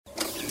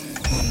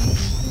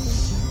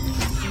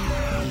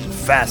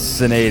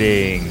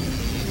fascinating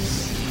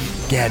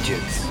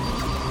gadgets,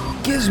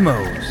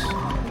 gizmos,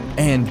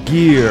 and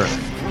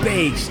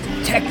gear-based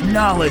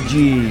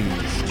technologies.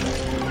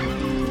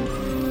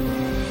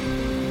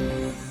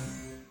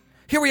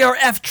 Here we are,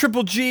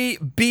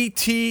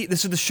 FGGBT.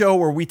 This is the show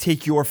where we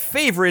take your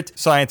favorite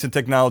science and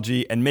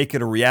technology and make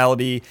it a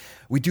reality.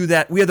 We do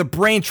that. We are the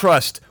brain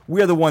trust.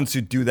 We are the ones who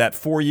do that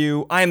for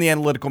you. I am the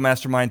analytical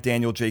mastermind,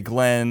 Daniel J.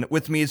 Glenn.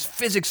 With me is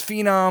physics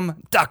phenom,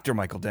 Dr.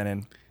 Michael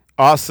Dennin.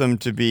 Awesome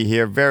to be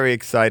here. Very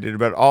excited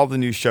about all the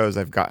new shows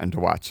I've gotten to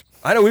watch.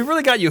 I know, we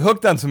really got you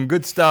hooked on some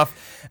good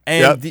stuff.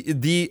 And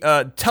Yep.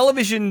 the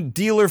television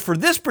dealer for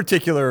this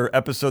particular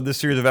episode, this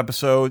series of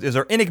episodes, is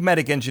our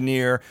enigmatic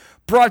engineer,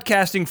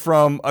 broadcasting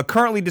from a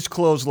currently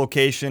disclosed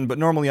location, but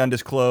normally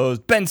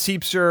undisclosed. Ben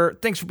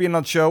Siepser, thanks for being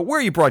on the show. Where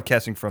are you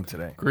broadcasting from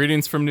today?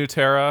 Greetings from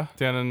Newterra,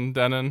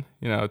 Denon.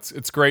 You know,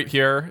 it's great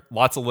here.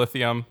 Lots of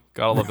lithium.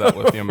 Gotta love that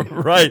lithium.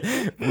 Right,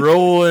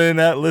 rolling in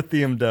that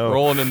lithium dough.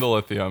 Rolling in the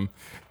lithium.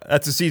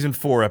 That's a season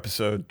 4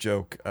 episode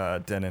joke,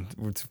 Denon.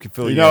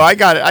 I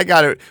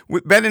got it.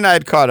 Ben and I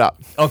had caught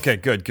up. Okay,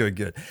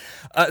 good.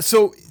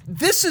 So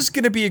this is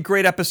going to be a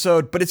great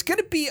episode, but it's going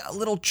to be a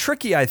little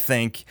tricky, I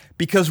think,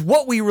 because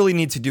what we really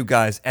need to do,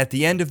 guys, at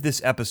the end of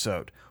this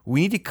episode,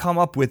 we need to come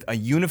up with a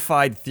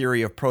unified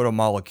theory of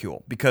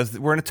protomolecule, because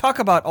we're going to talk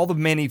about all the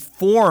many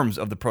forms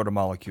of the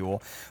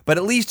protomolecule, but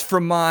at least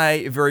from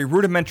my very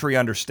rudimentary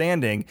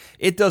understanding,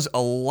 it does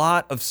a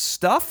lot of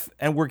stuff,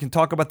 and we can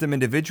talk about them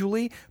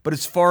individually, but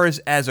as far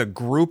as a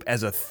group,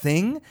 as a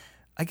thing,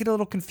 I get a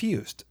little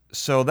confused.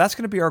 So that's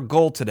going to be our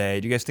goal today.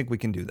 Do you guys think we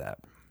can do that?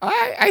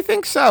 I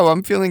think so.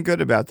 I'm feeling good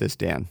about this,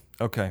 Dan.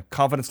 Okay.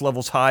 Confidence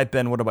levels high.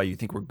 Ben, what about you?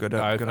 Think we're good?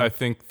 I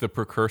think the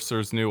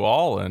precursors knew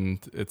all, and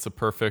it's a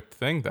perfect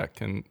thing that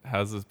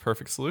has a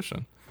perfect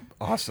solution.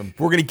 Awesome.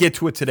 We're going to get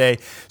to it today.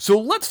 So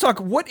let's talk.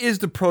 What is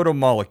the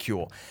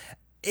protomolecule?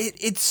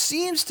 It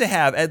seems to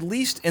have, at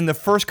least in the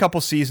first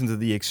couple seasons of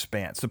The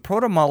Expanse, the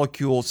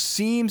protomolecule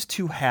seems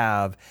to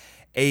have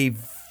a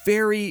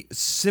very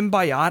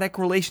symbiotic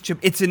relationship.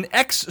 It's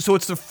so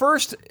it's the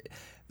first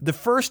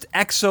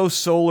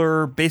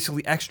exosolar,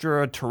 basically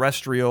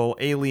extraterrestrial,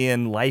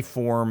 alien life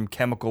form,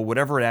 chemical,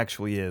 whatever it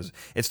actually is.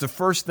 It's the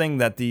first thing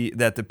that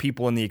the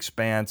people in the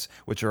Expanse,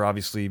 which are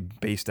obviously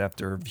based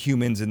after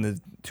humans in the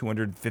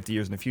 250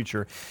 years in the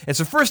future, it's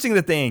the first thing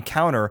that they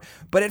encounter.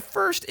 But at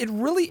first, it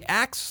really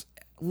acts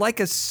like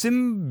a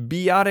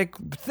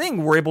symbiotic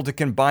thing. We're able to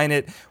combine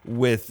it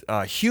with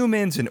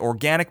humans and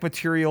organic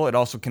material. It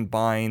also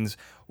combines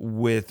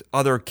with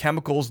other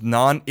chemicals,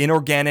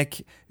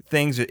 inorganic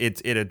things.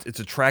 It's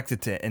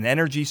attracted to an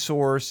energy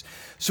source.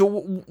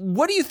 So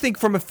what do you think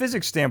from a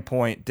physics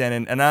standpoint,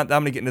 Denon, and I'm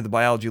going to get into the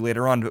biology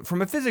later on, but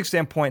from a physics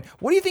standpoint,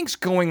 what do you think's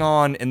going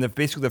on in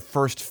basically the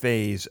first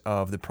phase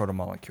of the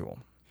protomolecule?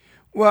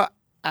 Well,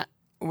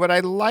 what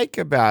I like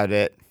about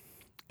it,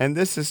 and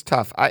this is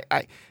tough,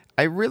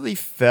 I really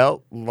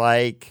felt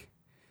like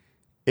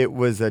it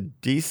was a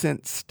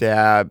decent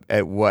stab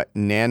at what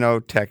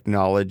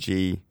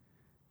nanotechnology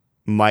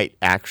might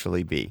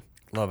actually be.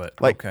 Love it.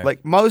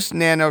 Like most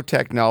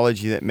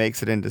nanotechnology that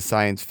makes it into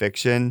science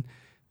fiction,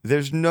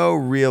 there's no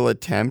real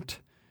attempt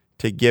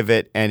to give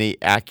it any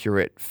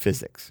accurate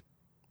physics,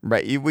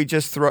 right? We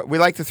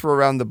like to throw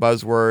around the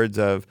buzzwords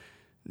of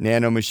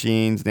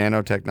nanomachines,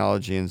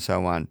 nanotechnology, and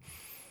so on.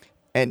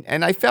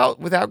 And I felt,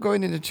 without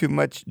going into too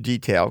much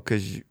detail,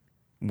 because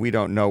we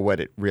don't know what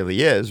it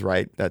really is,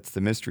 right? That's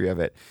the mystery of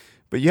it.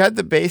 But you had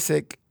the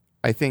basic,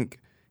 I think,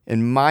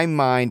 in my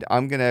mind,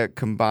 I'm going to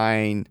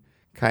combine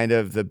kind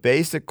of the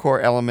basic core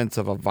elements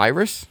of a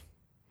virus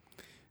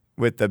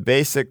with the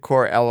basic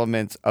core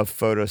elements of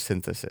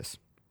photosynthesis.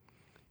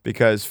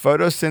 Because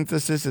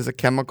photosynthesis is a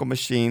chemical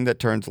machine that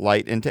turns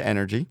light into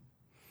energy.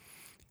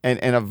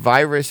 And a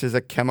virus is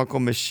a chemical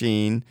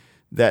machine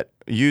that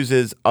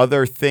uses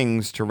other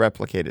things to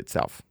replicate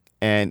itself.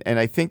 And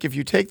I think if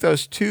you take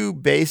those two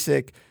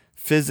basic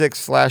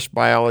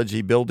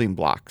physics/biology building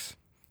blocks,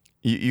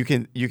 you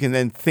can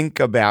then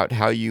think about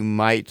how you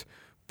might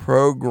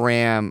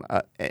program,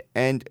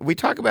 and we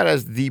talk about it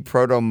as the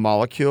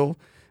protomolecule.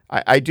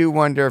 I do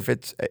wonder if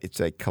it's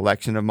a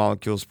collection of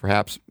molecules,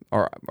 perhaps,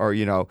 or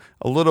a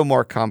little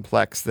more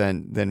complex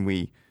than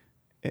we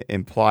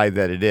imply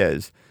that it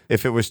is,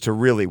 if it was to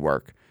really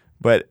work.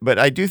 But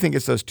I do think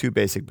it's those two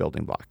basic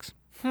building blocks.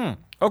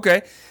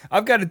 Okay.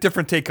 I've got a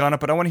different take on it,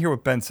 but I want to hear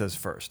what Ben says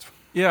first.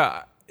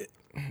 Yeah,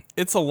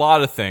 it's a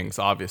lot of things,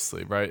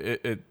 obviously, right?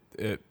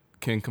 It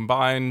can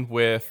combine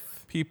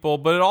with people,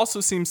 but it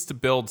also seems to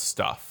build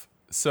stuff.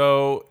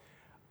 So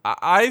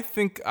I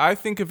think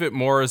of it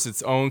more as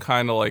its own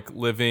kind of like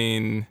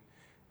living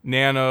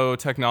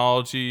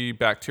nanotechnology,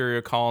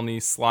 bacteria colony,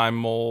 slime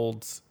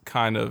molds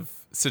kind of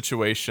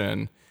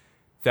situation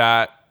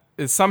that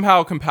is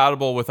somehow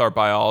compatible with our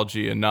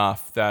biology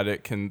enough that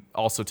it can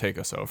also take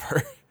us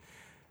over.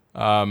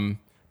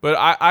 But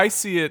I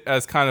see it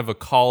as kind of a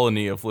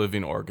colony of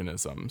living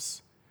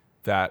organisms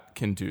that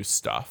can do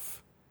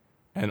stuff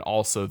and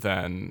also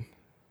then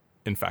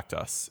infect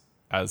us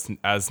as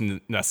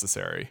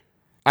necessary.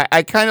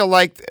 I kind of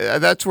like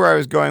that's where I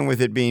was going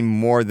with it being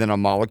more than a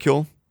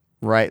molecule,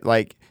 right?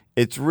 Like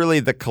it's really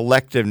the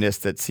collectiveness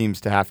that seems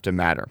to have to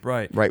matter,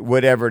 Right. Right,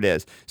 whatever it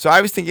is. So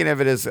I was thinking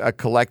of it as a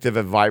collective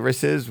of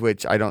viruses,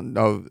 which I don't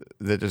know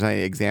that there's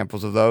any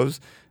examples of those,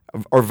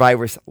 or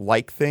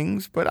virus-like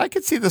things, but I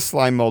could see the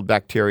slime mold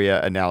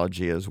bacteria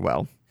analogy as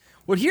well.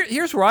 Well,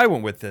 here's where I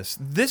went with this.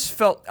 This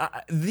felt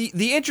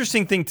the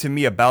interesting thing to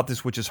me about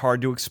this, which is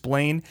hard to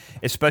explain,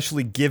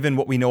 especially given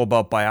what we know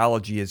about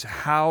biology, is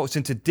how,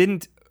 since it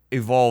didn't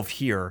evolve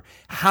here,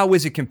 how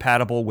is it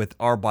compatible with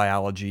our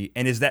biology?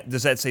 And does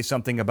that say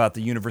something about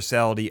the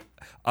universality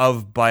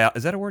of bio?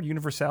 Is that a word?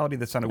 Universality?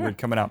 That sounded weird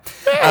coming out.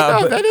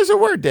 No, that is a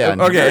word,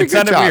 Dan. Okay, Very it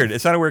sounded good job. weird.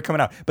 It sounded weird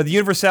coming out. But the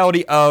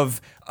universality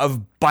of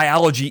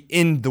biology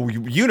in the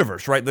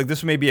universe, right? Like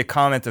this may be a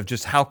comment of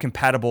just how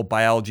compatible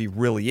biology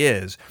really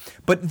is.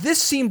 But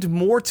this seemed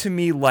more to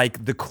me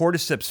like the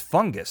cordyceps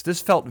fungus.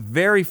 This felt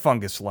very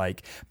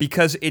fungus-like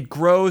because it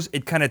grows,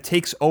 it kind of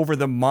takes over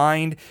the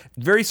mind,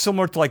 very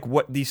similar to like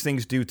what these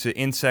things do to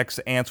insects,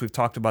 ants. We've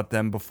talked about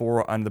them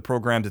before on the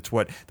programs. It's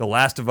what The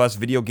Last of Us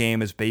video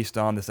game is based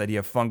on, this idea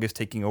of fungus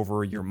taking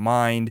over your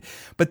mind.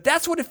 But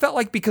that's what it felt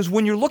like, because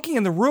when you're looking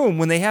in the room,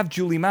 when they have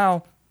Julie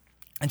Mao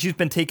and she's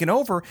been taken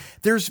over,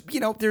 there's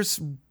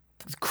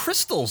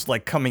crystals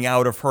like coming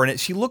out of her, and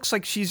she looks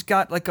like she's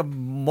got like a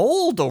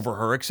mold over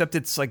her, except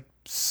it's like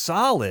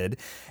solid,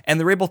 and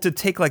they're able to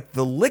take like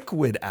the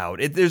liquid out.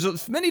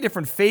 There's many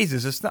different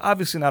phases. It's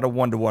obviously not a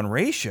 1-to-1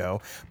 ratio,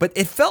 but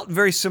it felt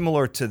very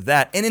similar to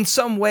that. And in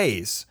some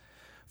ways,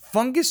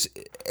 fungus,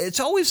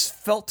 it's always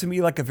felt to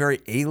me like a very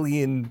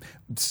alien,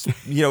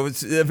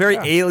 it's a very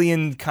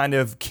alien kind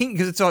of king,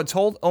 because it's its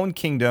whole own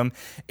kingdom.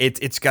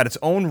 It's got its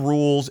own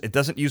rules. It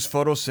doesn't use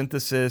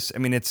photosynthesis. I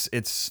mean,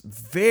 it's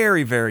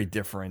very, very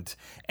different.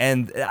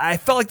 And I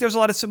felt like there's a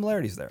lot of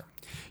similarities there.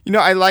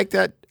 I like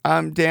that,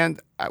 Dan.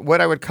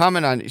 What I would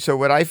comment on, so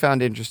what I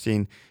found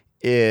interesting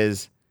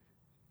is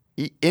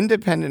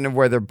independent of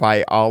whether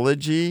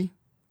biology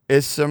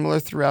is similar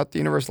throughout the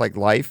universe, like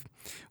life,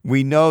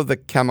 we know the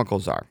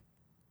chemicals are,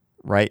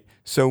 right?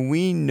 So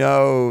we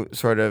know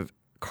sort of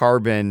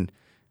carbon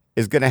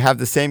is going to have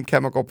the same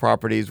chemical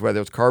properties, whether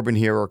it's carbon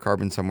here or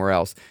carbon somewhere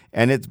else.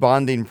 And its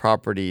bonding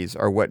properties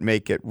are what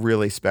make it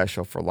really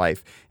special for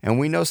life. And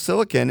we know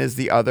silicon is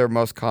the other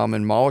most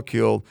common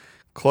molecule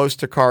close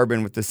to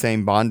carbon with the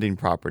same bonding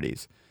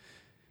properties.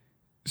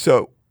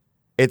 So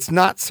it's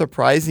not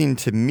surprising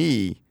to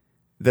me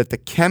that the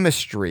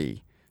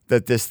chemistry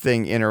that this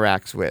thing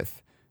interacts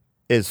with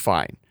is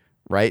fine,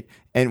 right?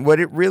 And what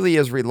it really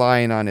is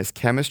relying on is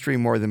chemistry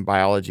more than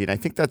biology. And I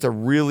think that's a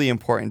really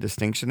important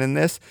distinction in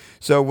this.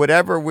 So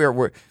whatever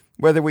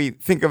whether we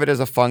think of it as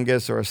a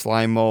fungus or a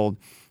slime mold,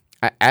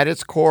 at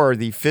its core,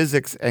 the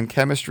physics and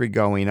chemistry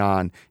going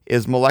on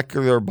is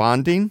molecular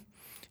bonding.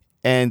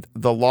 And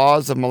the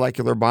laws of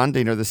molecular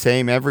bonding are the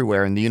same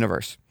everywhere in the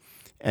universe.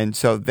 And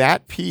so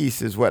that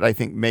piece is what I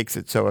think makes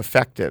it so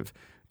effective.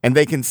 And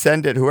they can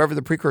send it, whoever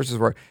the precursors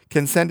were,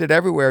 can send it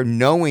everywhere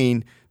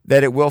knowing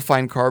that it will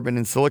find carbon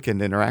and silicon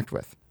to interact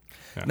with.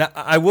 Yeah. Now,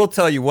 I will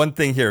tell you one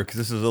thing here, because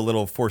this is a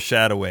little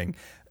foreshadowing.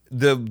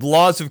 The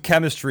laws of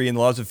chemistry and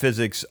laws of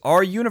physics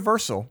are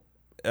universal.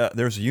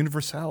 There's a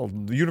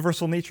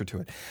universal nature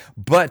to it.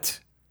 But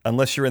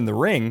unless you're in the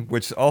ring,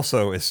 which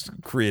also is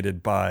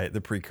created by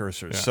the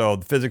precursors. Yeah. So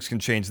the physics can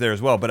change there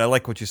as well. But I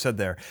like what you said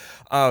there.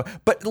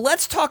 But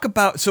let's talk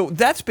about, so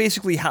that's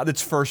basically how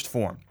it's first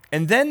formed.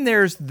 And then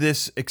there's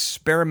this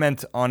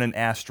experiment on an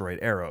asteroid,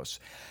 Eros.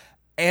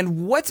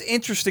 And what's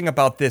interesting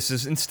about this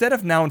is instead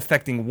of now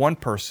infecting one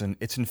person,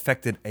 it's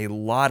infected a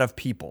lot of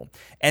people.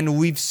 And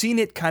we've seen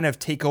it kind of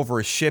take over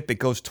a ship. It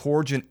goes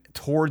towards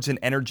an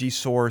energy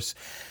source.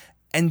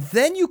 And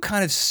then you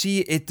kind of see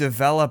it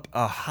develop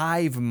a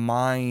hive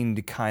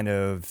mind kind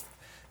of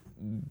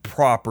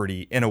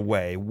property in a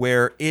way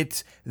where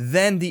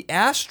then the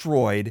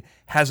asteroid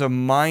has a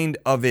mind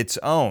of its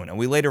own. And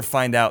we later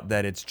find out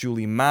that it's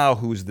Julie Mao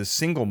who's the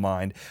single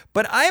mind.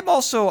 But I'm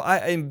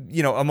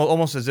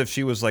almost as if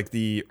she was like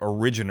the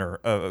originator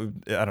of,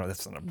 I don't know,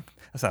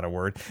 that's not a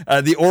word.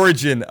 The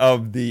origin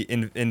of the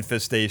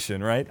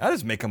infestation, right? I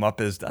just make up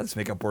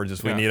words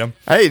as we need them.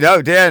 Hey,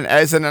 no, Dan,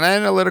 as an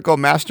analytical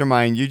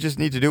mastermind, you just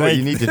need to do what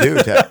you need to do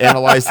to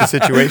analyze the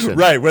situation.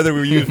 Right, whether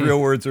we use real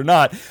words or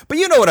not. But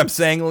you know what I'm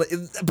saying.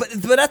 But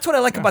that's what I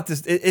like about this.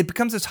 It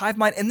becomes this hive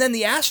mind, and then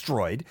the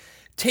asteroid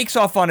takes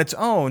off on its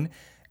own.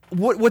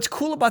 What's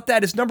cool about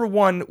that is, number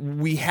one,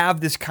 we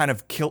have this kind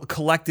of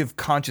collective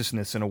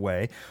consciousness in a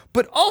way,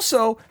 but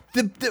also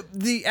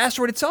the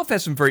asteroid itself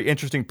has some very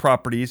interesting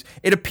properties.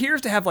 It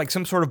appears to have like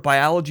some sort of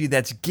biology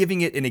that's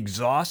giving it an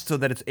exhaust so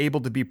that it's able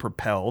to be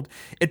propelled.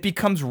 It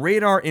becomes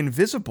radar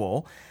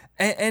invisible.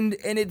 And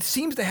it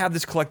seems to have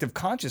this collective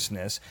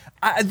consciousness.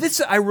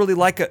 I really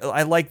like.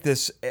 I like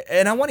this,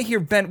 and I want to hear,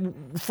 Ben,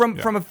 from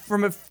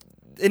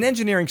an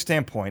engineering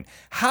standpoint,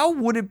 how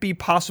would it be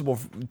possible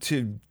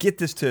to get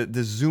this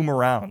to zoom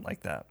around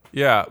like that?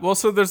 Yeah, well,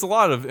 so there's a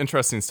lot of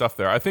interesting stuff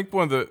there. I think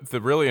one of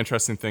the really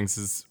interesting things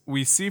is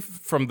we see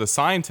from the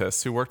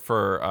scientists who worked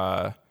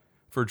for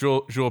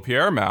Jules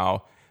Pierre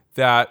Mao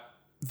that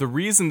the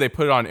reason they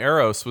put it on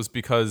Eros was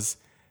because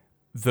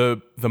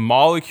the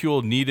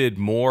molecule needed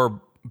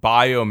more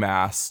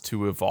biomass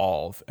to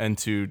evolve and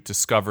to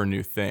discover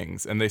new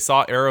things. And they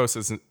saw Eros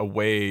as a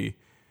way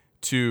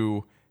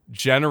to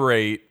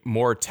generate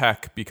more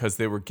tech because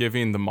they were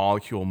giving the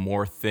molecule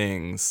more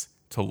things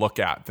to look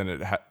at than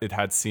it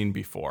had seen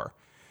before.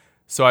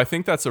 So I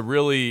think that's a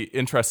really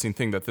interesting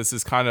thing, that this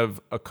is kind of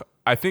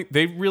I think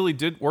they really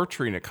were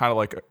treating it kind of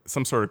like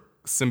some sort of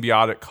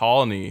symbiotic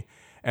colony.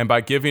 And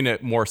by giving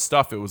it more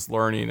stuff, it was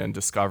learning and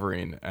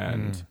discovering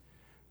and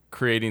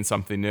creating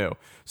something new.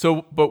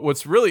 So, but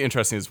what's really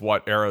interesting is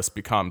what Eros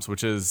becomes,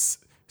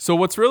 so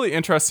what's really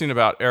interesting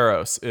about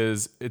Eros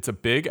is it's a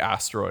big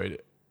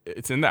asteroid.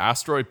 It's in the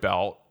asteroid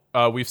belt.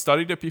 We've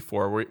studied it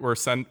before. We've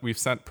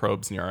sent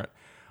probes near it.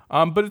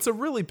 But it's a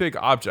really big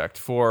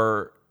object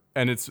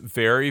and it's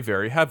very,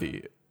 very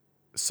heavy.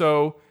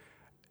 So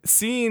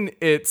seeing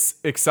it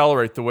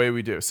accelerate the way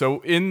we do.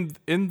 So in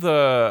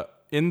the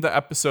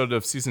episode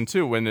of season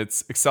 2, when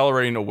it's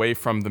accelerating away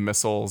from the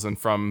missiles and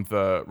from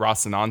the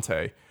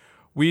Rocinante,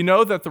 we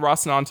know that the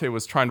Rocinante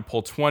was trying to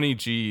pull 20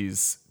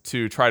 Gs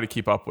to try to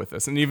keep up with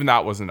this. And even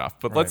that was enough.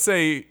 But let's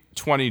say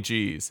 20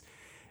 Gs.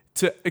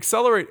 To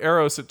accelerate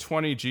Eros at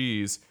 20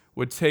 Gs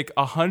would take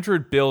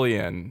 100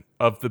 billion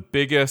of the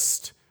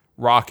biggest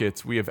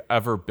rockets we have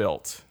ever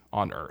built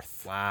on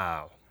Earth.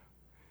 Wow.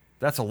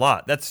 That's a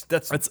lot. That's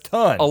a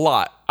ton. A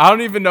lot. I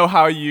don't even know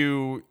how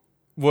you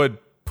would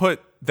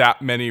put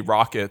that many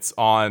rockets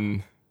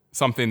on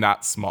something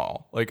that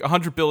small. Like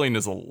 100 billion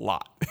is a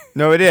lot.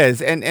 No, it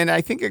is. And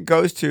I think it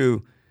goes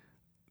to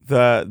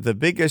the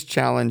biggest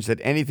challenge that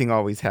anything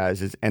always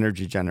has is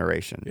energy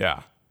generation.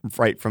 Yeah.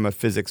 Right, from a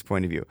physics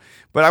point of view.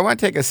 But I want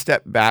to take a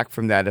step back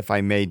from that, if I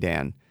may,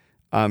 Dan,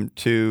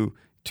 to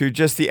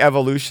just the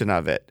evolution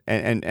of it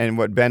and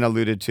what Ben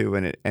alluded to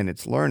and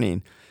its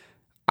learning.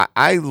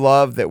 I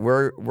love that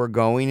we're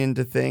going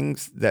into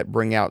things that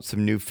bring out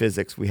some new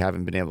physics we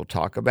haven't been able to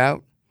talk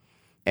about.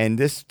 And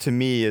this, to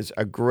me, is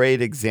a great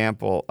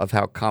example of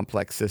how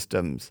complex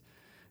systems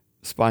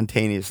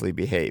spontaneously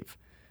behave,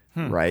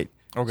 right?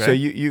 Okay. So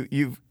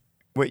you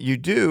what you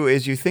do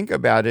is you think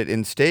about it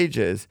in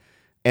stages,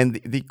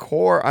 and the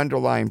core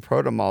underlying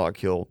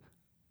protomolecule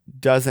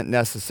doesn't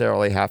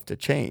necessarily have to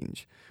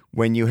change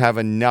when you have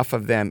enough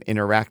of them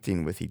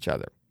interacting with each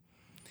other.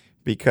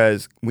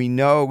 Because we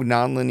know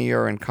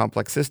nonlinear and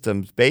complex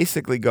systems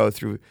basically go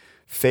through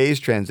phase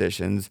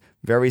transitions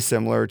very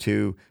similar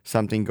to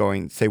something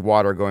going, say,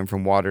 water going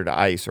from water to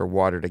ice or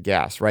water to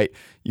gas, right?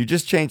 You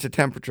just change the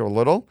temperature a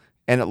little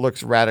and it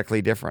looks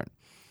radically different.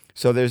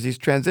 So there's these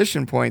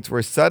transition points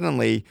where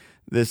suddenly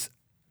this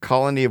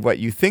colony of what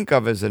you think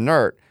of as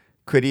inert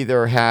could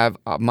either have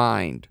a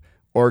mind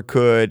or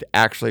could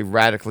actually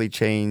radically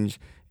change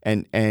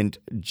and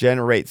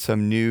generate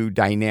some new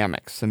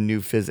dynamics, some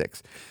new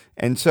physics.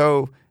 And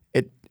so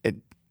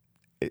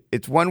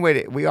it's one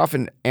way we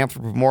often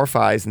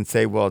anthropomorphize and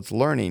say, well, it's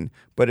learning,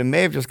 but it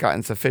may have just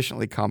gotten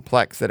sufficiently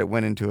complex that it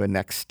went into a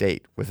next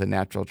state with a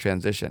natural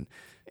transition.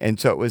 And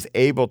so it was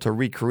able to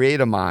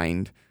recreate a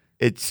mind.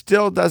 It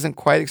still doesn't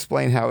quite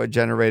explain how it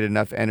generated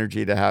enough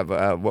energy to have,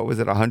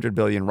 100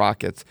 billion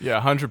rockets? Yeah,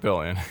 100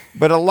 billion.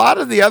 But a lot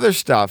of the other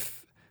stuff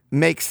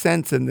makes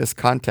sense in this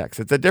context.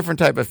 It's a different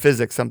type of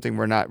physics, something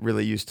we're not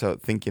really used to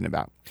thinking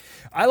about.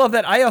 I love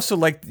that. I also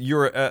like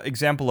your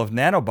example of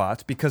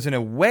nanobots because in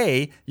a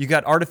way, you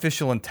got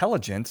artificial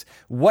intelligence.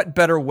 What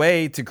better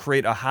way to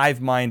create a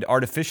hive mind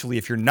artificially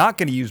if you're not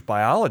going to use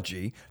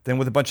biology than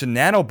with a bunch of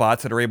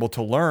nanobots that are able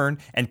to learn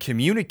and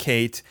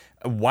communicate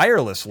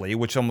wirelessly,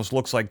 which almost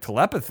looks like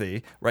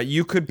telepathy, right?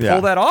 You could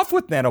pull that off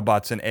with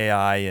nanobots and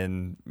AI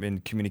and in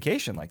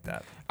communication like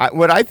that.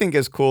 What I think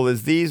is cool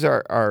is these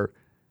are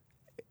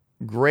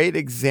great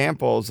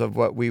examples of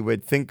what we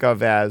would think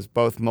of as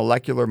both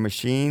molecular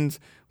machines,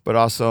 but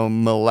also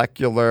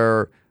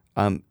molecular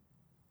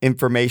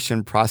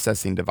information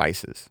processing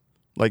devices,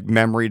 like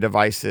memory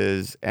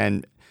devices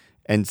and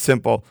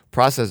simple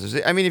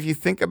processors. I mean, if you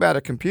think about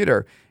a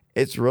computer,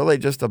 it's really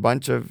just a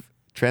bunch of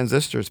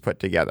transistors put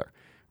together,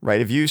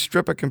 right? If you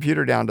strip a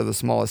computer down to the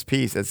smallest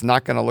piece, it's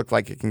not going to look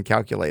like it can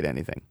calculate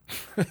anything.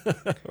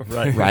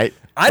 Right?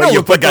 I don't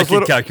look like I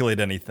can calculate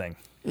anything.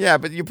 Yeah,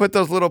 but you put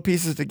those little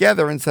pieces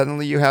together and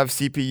suddenly you have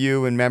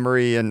CPU and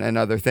memory and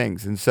other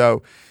things. And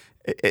so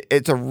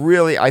it's a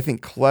really, I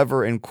think,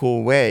 clever and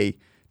cool way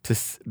to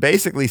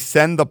basically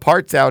send the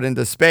parts out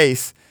into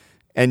space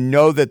and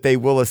know that they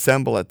will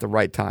assemble at the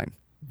right time.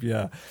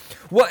 Yeah.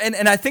 Well, and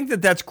I think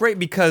that's great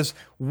because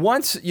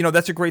once,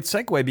 that's a great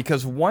segue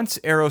because once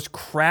Eros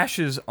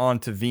crashes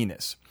onto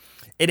Venus,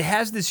 it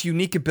has this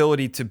unique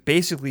ability to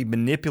basically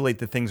manipulate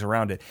the things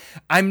around it.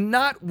 I'm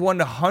not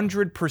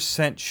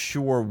 100%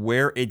 sure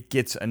where it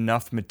gets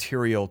enough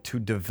material to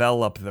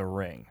develop the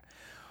ring.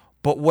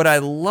 But what I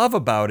love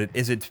about it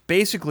is it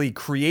basically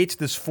creates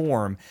this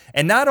form.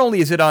 And not only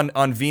is it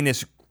on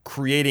Venus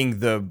creating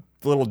the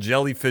little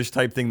jellyfish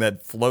type thing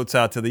that floats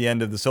out to the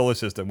end of the solar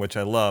system, which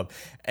I love.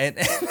 And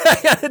I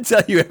got to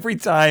tell you, every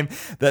time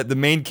that the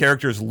main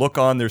characters look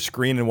on their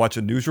screen and watch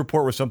a news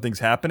report where something's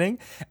happening,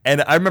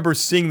 and I remember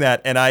seeing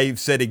that, and I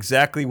said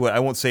exactly what, I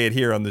won't say it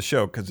here on the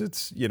show because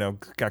it's,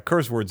 got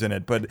curse words in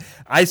it, but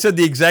I said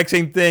the exact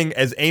same thing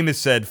as Amos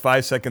said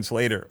 5 seconds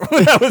later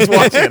when I was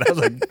watching it. I was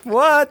like,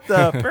 what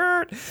the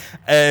bird?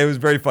 And it was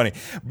very funny.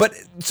 But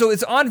so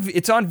it's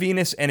on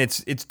Venus, and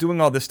it's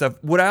doing all this stuff.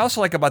 What I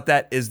also like about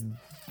that is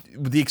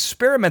the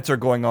experiments are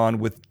going on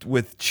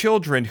with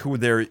children who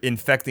they're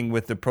infecting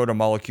with the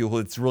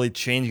protomolecule. It's really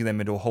changing them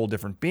into a whole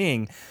different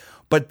being.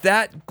 But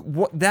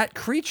that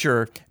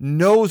creature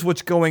knows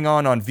what's going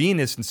on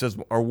Venus and says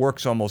our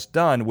work's almost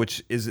done,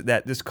 which is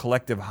that this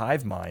collective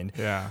hive mind.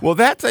 Yeah. Well,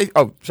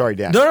 sorry,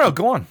 Dan. No,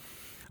 go on.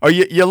 Oh,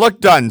 you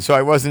look done, so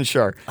I wasn't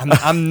sure.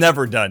 I'm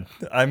never done.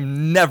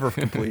 I'm never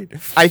complete.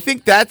 I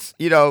think that's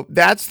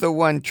the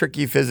one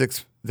tricky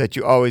physics that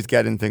you always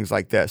get in things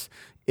like this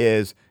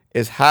is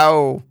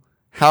how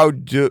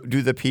do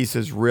the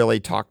pieces really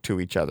talk to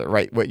each other,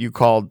 right? What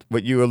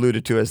you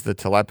alluded to as the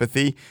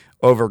telepathy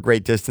over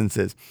great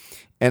distances.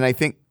 And I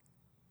think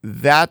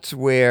that's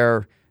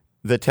where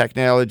the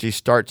technology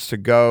starts to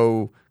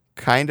go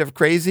kind of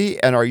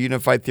crazy, and our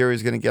unified theory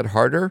is going to get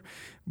harder.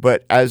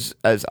 But as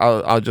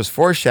I'll just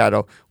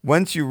foreshadow,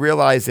 once you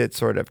realize it's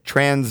sort of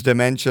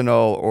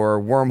trans-dimensional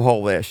or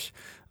wormhole-ish,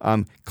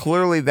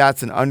 clearly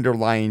that's an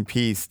underlying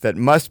piece that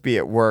must be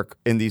at work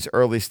in these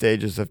early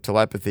stages of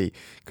telepathy,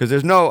 because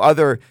there's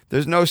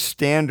no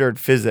standard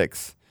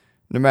physics,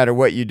 no matter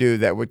what you do,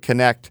 that would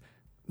connect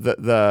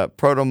the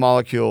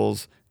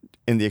protomolecules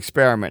in the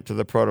experiment to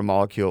the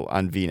protomolecule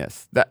on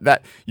Venus.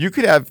 That you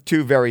could have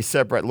two very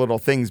separate little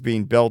things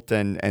being built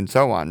and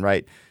so on,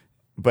 right?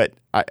 But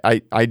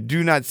I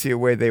do not see a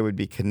way they would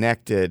be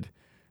connected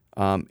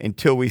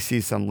until we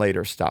see some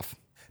later stuff.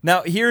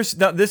 Now,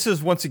 this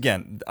is, once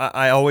again,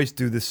 I always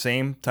do the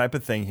same type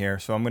of thing here,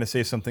 so I'm going to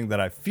say something that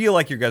I feel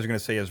like you guys are going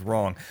to say is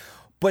wrong.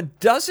 But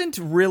doesn't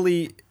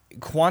really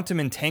quantum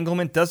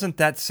entanglement, doesn't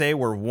that say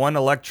where one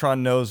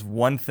electron knows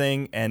one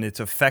thing and it's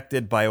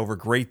affected by over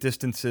great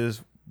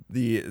distances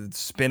the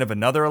spin of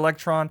another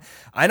electron?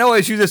 I know I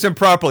use this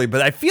improperly,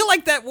 but I feel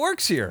like that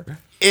works here.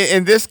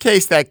 In this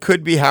case, that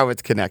could be how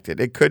it's connected.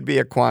 It could be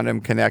a quantum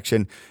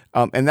connection.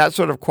 And that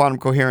sort of quantum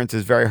coherence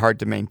is very hard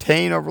to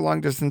maintain over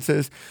long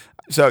distances.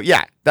 So,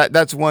 yeah,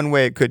 that's one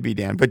way it could be,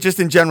 Dan. But just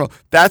in general,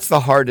 that's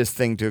the hardest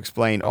thing to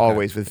explain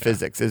always with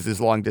physics is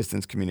this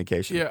long-distance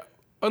communication. Yeah,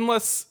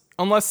 unless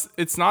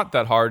it's not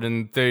that hard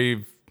and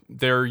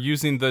they're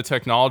using the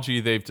technology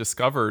they've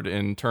discovered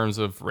in terms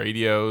of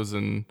radios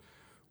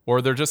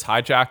or they're just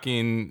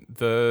hijacking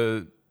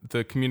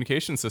the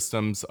communication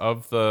systems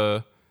of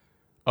the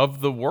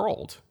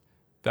world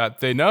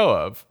that they know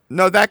of.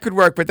 No, that could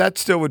work, but that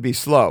still would be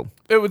slow.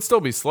 It would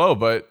still be slow,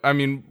 but I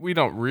mean, we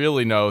don't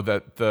really know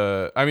that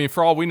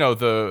for all we know,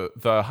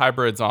 the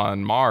hybrids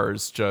on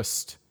Mars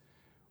just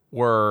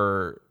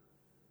were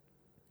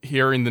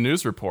hearing the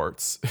news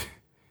reports,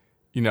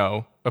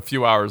 a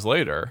few hours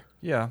later.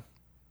 Yeah,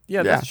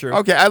 that's true.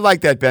 Okay, I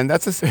like that, Ben.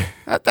 That's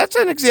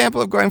an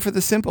example of going for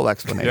the simple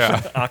explanation.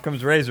 Yeah.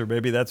 Occam's razor,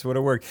 baby. That's what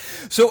it worked.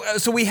 So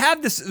we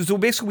have this. So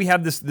basically, we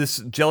have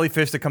this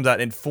jellyfish that comes out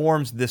and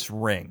forms this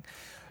ring.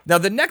 Now,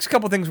 the next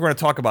couple things we're going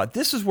to talk about,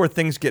 this is where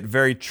things get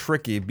very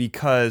tricky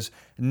because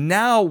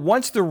now,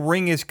 once the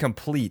ring is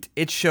complete,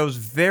 it shows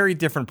very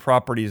different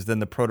properties than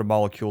the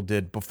protomolecule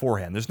did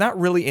beforehand. There's not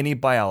really any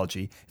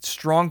biology. It's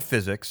strong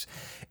physics.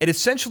 It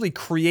essentially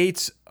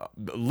creates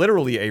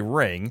literally a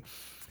ring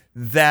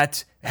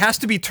that has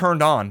to be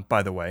turned on,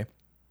 by the way.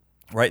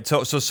 Right,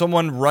 so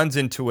someone runs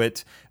into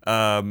it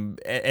and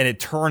it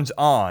turns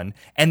on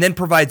and then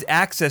provides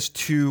access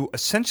to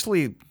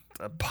essentially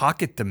a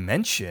pocket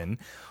dimension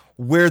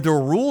where the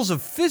rules of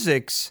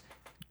physics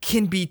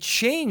can be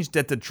changed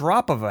at the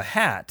drop of a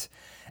hat.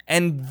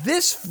 And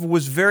this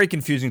was very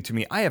confusing to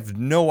me. I have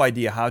no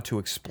idea how to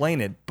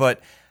explain it,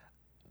 but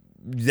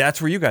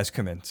that's where you guys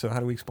come in. So how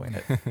do we explain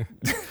it?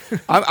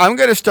 I'm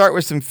going to start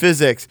with some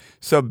physics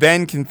so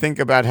Ben can think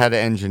about how to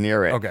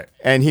engineer it. Okay.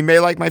 And he may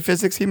like my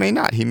physics, he may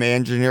not. He may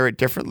engineer it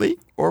differently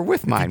or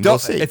with mine. We'll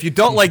see. If you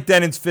don't like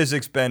Denon's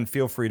physics, Ben,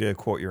 feel free to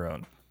quote your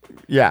own.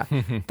 Yeah.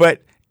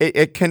 But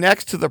it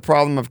connects to the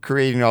problem of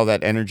creating all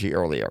that energy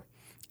earlier.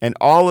 And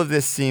all of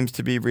this seems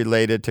to be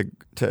related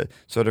to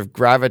sort of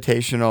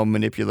gravitational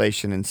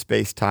manipulation and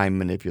space-time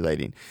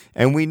manipulating.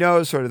 And we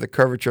know sort of the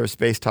curvature of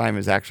space-time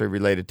is actually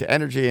related to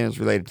energy and is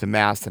related to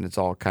mass, and it's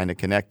all kind of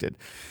connected.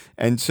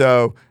 And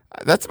so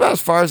that's about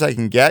as far as I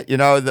can get.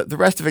 The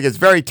rest of it gets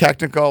very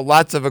technical,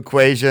 lots of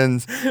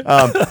equations.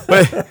 But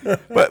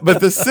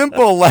the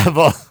simple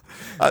level...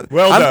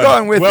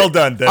 Well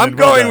done, Denon. I'm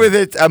going with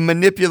it, a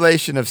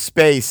manipulation of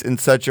space in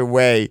such a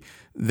way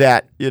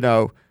that,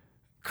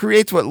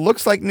 creates what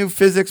looks like new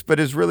physics, but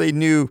is really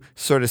new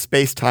sort of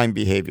space-time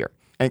behavior.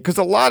 And because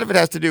a lot of it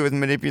has to do with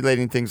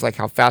manipulating things like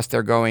how fast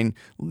they're going,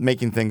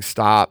 making things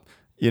stop,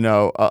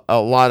 a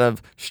lot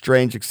of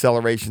strange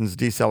accelerations,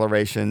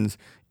 decelerations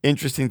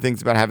interesting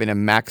things about having a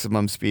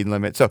maximum speed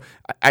limit. So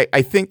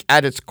I think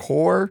at its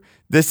core,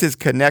 this is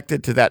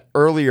connected to that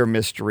earlier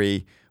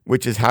mystery,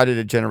 which is how did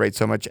it generate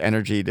so much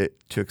energy to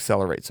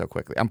accelerate so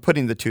quickly? I'm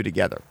putting the two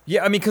together.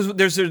 Yeah, I mean, because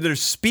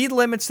there's speed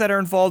limits that are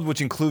involved,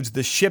 which includes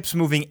the ships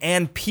moving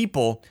and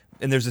people,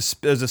 and there's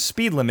a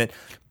speed limit,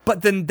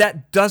 but then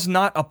that does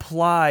not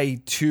apply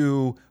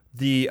to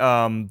the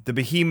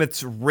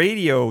Behemoth's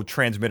radio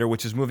transmitter,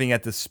 which is moving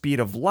at the speed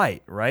of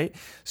light, right?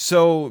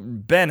 So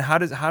Ben, how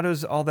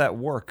does all that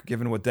work,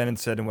 given what Denon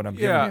said and what I'm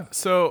giving you?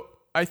 So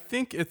I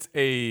think it's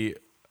a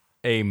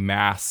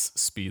mass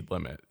speed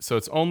limit. So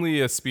it's only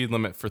a speed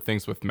limit for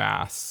things with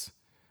mass,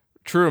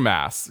 true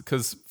mass,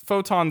 because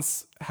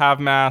photons have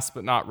mass,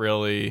 but not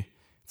really.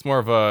 It's more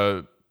of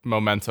a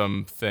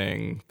momentum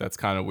thing that's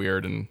kind of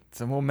weird and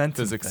It's a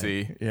momentum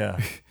physicsy. thing. Yeah,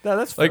 no,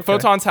 that's Like okay.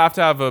 photons have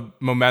to have a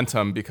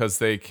momentum because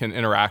they can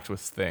interact with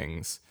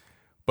things,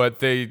 but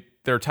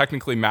they're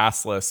technically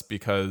massless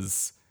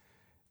because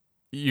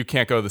you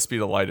can't go the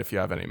speed of light if you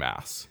have any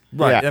mass.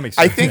 Right, Yeah. that makes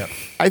sense.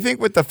 I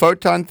think with the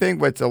photon thing,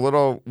 what's a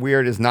little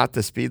weird is not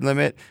the speed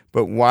limit,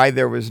 but why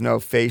there was no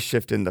phase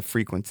shift in the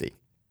frequency.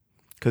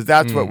 Because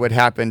that's what would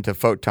happen to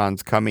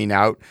photons coming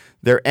out.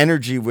 Their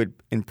energy would,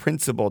 in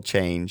principle,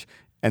 change,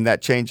 and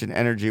that change in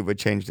energy would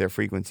change their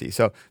frequency.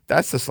 So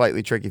that's the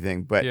slightly tricky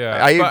thing. But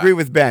Yeah, I but agree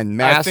with Ben.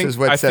 Mass is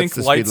what I sets think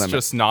the speed light's limit.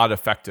 just not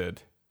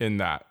affected in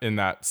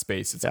that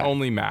space. It's Yeah.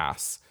 only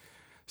mass.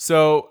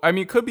 So I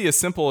mean, it could be as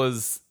simple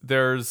as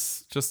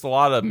there's just a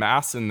lot of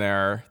mass in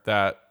there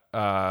that,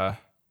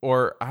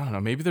 or I don't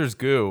know, maybe there's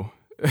goo.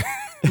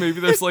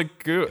 Maybe there's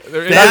like goo.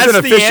 That's an the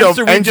official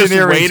answer we just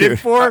engineering waited too.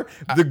 for.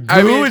 The goo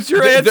I mean, is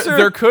your th-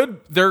 answer.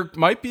 there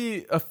might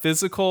be a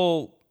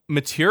physical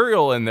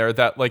material in there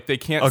that like they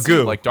can't see,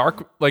 goo. like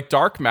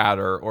dark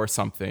matter or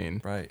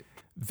something Right.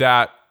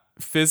 that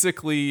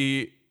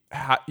physically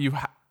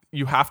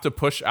you have to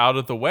push out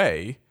of the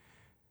way.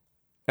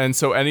 And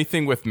so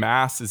anything with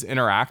mass is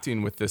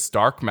interacting with this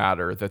dark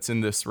matter that's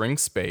in this ring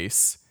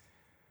space,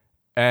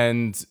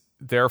 and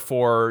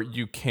therefore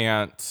you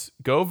can't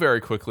go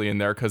very quickly in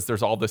there because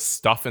there's all this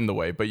stuff in the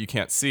way, but you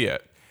can't see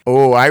it.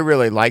 Oh, I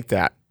really like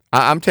that.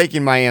 I'm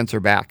taking my answer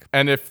back.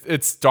 And if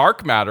it's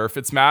dark matter, if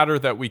it's matter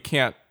that we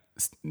can't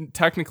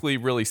technically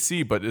really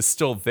see but is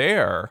still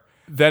there,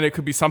 then it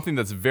could be something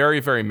that's very,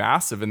 very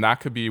massive, and that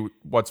could be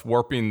what's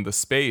warping the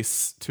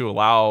space to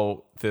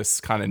allow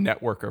this kind of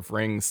network of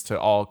rings to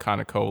all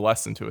kind of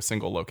coalesce into a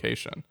single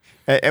location.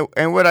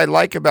 And what I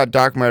like about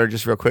dark matter,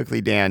 just real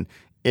quickly, Dan,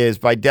 is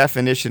by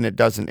definition it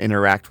doesn't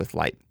interact with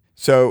light.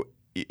 So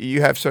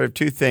you have sort of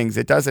two things.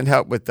 It doesn't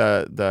help with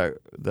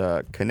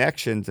the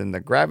connections and the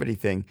gravity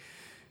thing,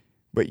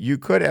 but you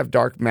could have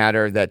dark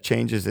matter that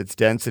changes its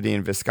density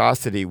and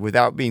viscosity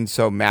without being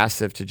so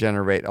massive to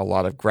generate a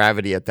lot of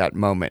gravity at that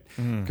moment.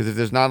 Because if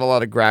there's not a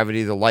lot of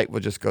gravity, the light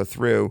will just go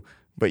through,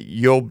 but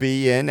you'll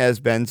be in, as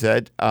Ben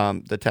said,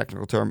 the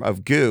technical term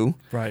of goo.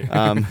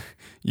 Right.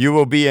 You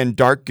will be in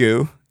dark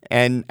goo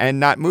and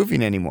not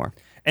moving anymore.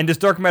 And does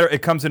dark matter?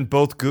 It comes in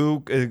both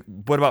goo.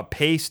 What about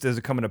paste? Does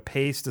it come in a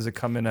paste? Does it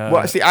come in a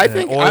Well, see, I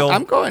think oil?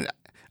 I'm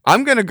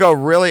going to go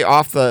really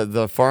off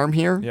the farm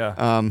here.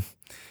 Yeah.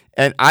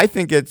 And I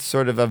think it's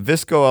sort of a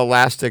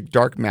viscoelastic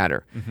dark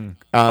matter.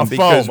 a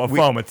because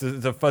foam. It's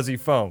a fuzzy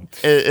foam.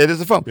 It is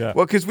a foam. Yeah.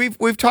 Well, because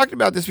we've talked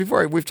about this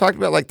before. We've talked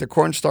about like the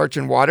cornstarch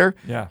in water.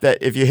 Yeah. That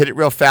if you hit it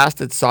real fast,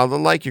 it's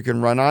solid-like. You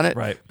can run on it.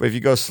 Right. But if you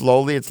go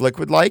slowly, it's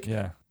liquid-like.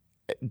 Yeah.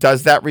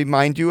 Does that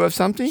remind you of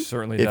something?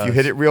 Certainly If does. you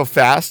hit it real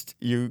fast,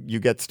 you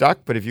get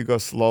stuck. But if you go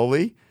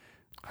slowly,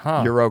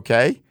 you're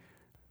okay.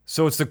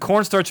 So it's the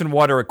cornstarch and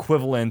water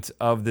equivalent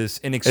of this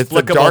It's the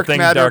inexplicable dark thing,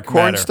 matter, dark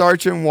matter.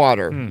 cornstarch and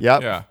water.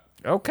 Yep. Yeah.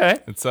 Okay.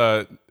 It's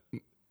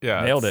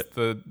Nailed it's it.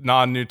 the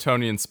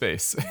non-Newtonian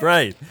space.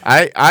 Right.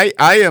 I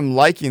am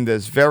liking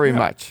this very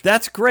much.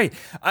 That's great.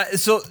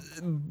 So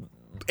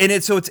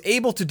it's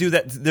able to do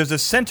that. There's a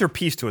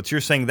centerpiece to it. So you're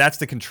saying that's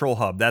the control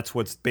hub. That's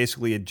what's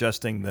basically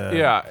adjusting the.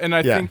 Yeah, and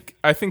I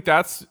think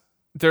that's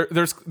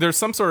there's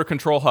some sort of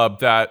control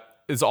hub that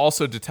is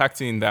also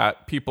detecting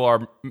that people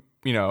are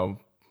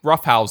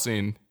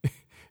roughhousing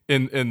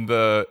in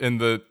the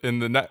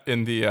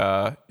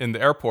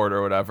airport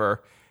or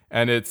whatever,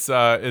 and it's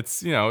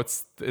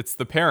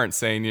the parent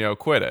saying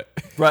quit it.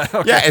 Right.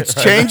 Okay. Yeah, it's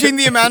changing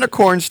the amount of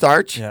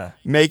cornstarch, Yeah.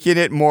 making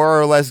it more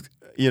or less,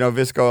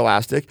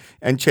 viscoelastic,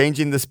 and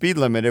changing the speed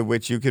limit at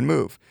which you can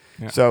move.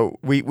 Yeah. So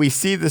we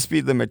see the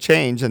speed limit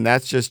change, and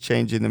that's just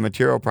changing the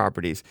material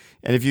properties.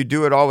 And if you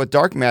do it all with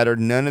dark matter,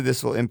 none of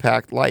this will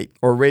impact light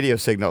or radio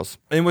signals.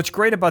 And what's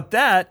great about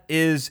that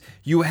is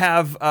you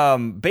have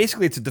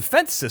basically it's a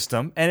defense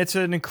system, and it's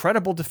an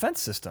incredible defense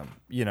system.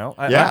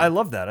 I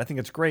love that. I think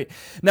it's great.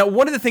 Now,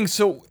 one of the things,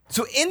 so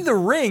in the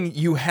ring,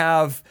 you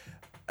have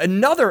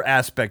another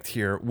aspect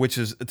here, which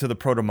is to the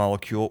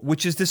protomolecule,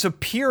 which is this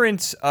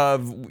appearance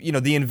of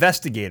the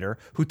investigator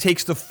who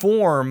takes the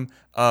form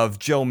of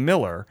Joe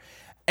Miller.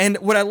 And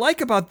what I like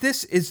about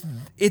this is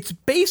it's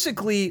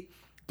basically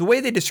the way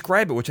they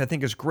describe it, which I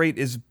think is great,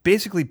 is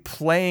basically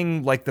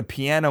playing like the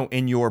piano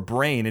in your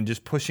brain and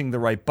just pushing the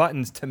right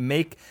buttons to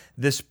make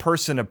this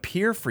person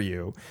appear for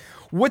you.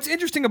 What's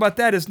interesting about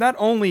that is not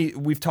only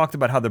we've talked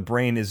about how the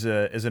brain is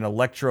an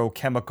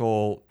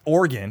electrochemical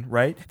organ,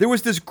 right? There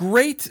was this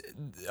great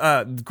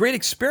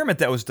experiment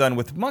that was done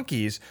with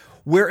monkeys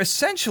where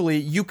essentially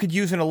you could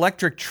use an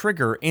electric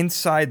trigger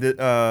inside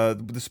the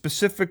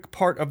specific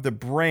part of the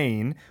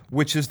brain,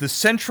 which is the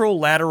central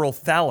lateral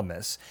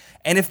thalamus.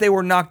 And if they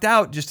were knocked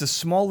out, just a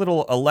small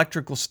little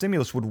electrical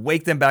stimulus would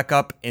wake them back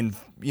up and,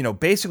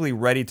 basically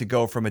ready to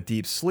go from a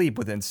deep sleep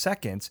within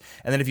seconds.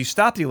 And then if you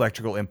stop the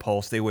electrical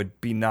impulse, they would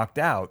be knocked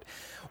out.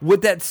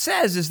 What that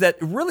says is that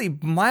really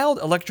mild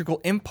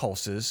electrical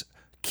impulses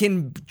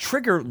can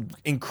trigger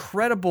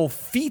incredible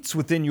feats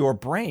within your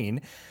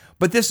brain.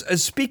 But this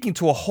is speaking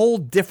to a whole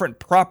different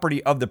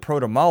property of the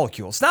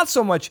protomolecule. It's not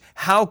so much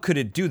how could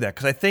it do that,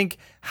 because I think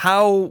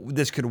how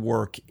this could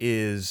work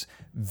is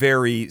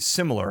very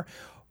similar.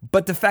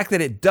 But the fact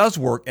that it does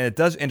work and it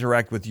does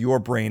interact with your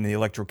brain and the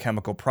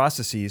electrochemical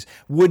processes,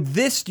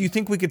 do you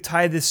think we could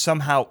tie this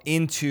somehow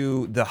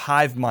into the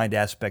hive mind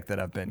aspect that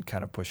I've been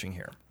kind of pushing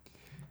here?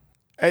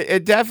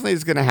 It definitely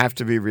is going to have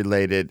to be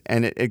related,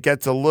 and it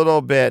gets a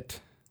little bit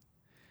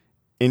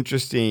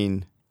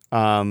interesting,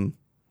 kind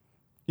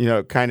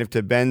of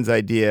to Ben's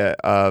idea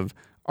of,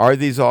 are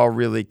these all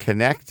really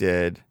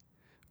connected,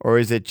 or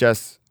is it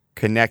just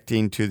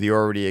connecting to the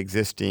already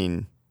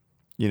existing,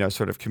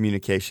 sort of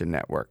communication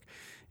network?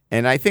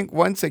 And I think,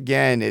 once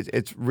again,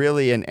 it's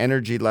really an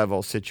energy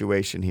level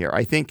situation here.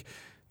 I think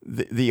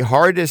the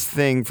hardest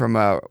thing from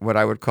what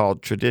I would call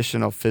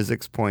traditional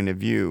physics point of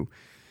view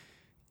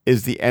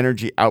is the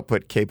energy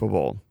output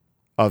capable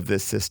of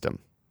this system,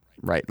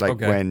 right? Like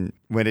when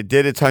it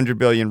did its 100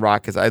 billion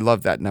rockets, I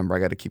love that number. I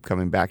got to keep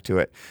coming back to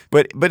it.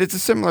 But it's a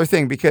similar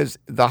thing, because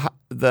the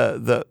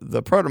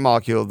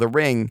protomolecule, the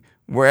ring,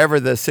 wherever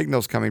the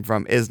signal's coming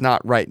from, is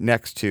not right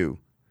next to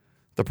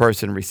the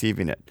person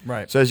receiving it.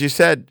 Right. So as you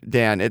said,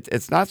 Dan,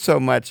 it's not so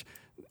much,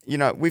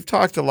 we've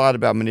talked a lot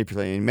about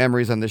manipulating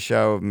memories on the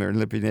show,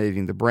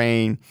 manipulating the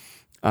brain.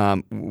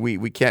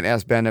 We can't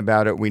ask Ben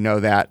about it. We know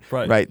that.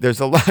 Right. There's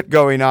a lot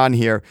going on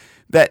here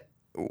that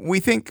we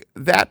think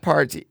that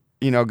part's,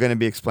 going to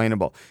be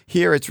explainable.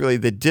 Here, it's really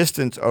the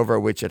distance over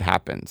which it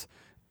happens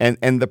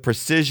and the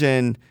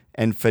precision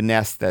and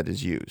finesse that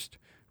is used.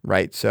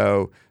 Right.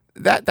 So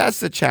that's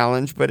the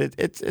challenge, but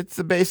it's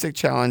the basic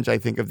challenge, I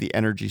think, of the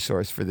energy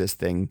source for this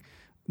thing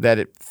that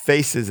it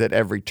faces at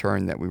every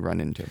turn that we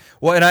run into.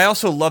 Well, and I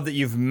also love that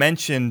you've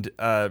mentioned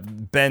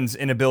Ben's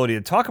inability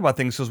to talk about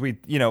things, because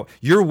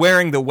you're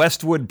wearing the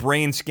Westwood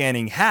brain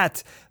scanning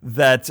hat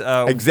that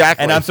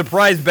exactly. And I'm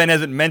surprised Ben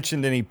hasn't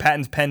mentioned any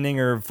patents pending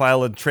or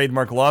file a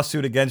trademark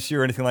lawsuit against you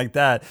or anything like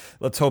that.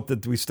 Let's hope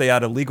that we stay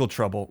out of legal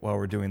trouble while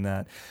we're doing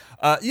that.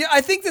 I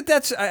think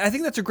that's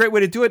a great way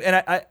to do it,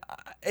 and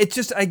it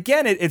just,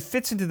 again, it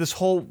fits into this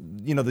whole,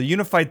 the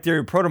unified theory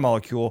of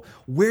protomolecule.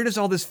 Where does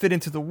all this fit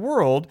into the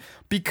world?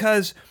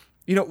 Because,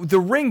 the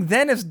ring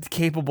then is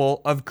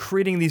capable of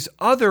creating these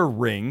other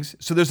rings.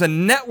 So there's a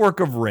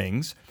network of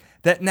rings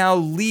that now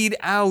lead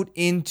out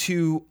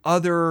into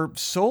other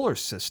solar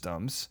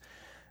systems.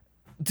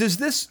 Does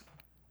this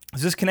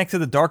connect to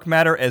the dark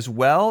matter as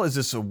well? Is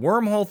this a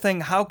wormhole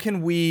thing? Are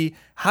we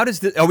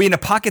in a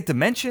pocket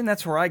dimension?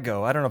 That's where I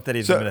go. I don't know if that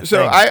is even a thing.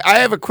 So I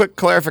have a quick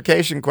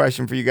clarification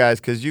question for you guys,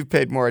 because you've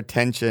paid more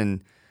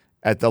attention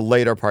at the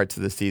later parts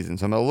of the season.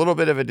 So I'm at a little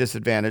bit of a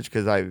disadvantage,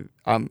 because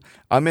I'm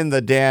in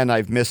the Dan,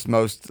 I've missed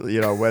most,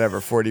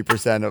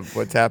 40% of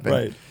what's happened.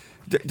 Right.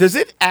 Does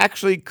it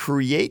actually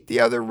create the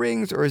other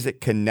rings, or is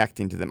it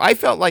connecting to them? I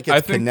felt like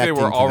it's connecting to them. I think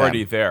they were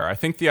already there. I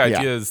think the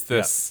idea is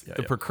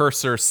the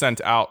precursor sent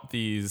out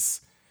the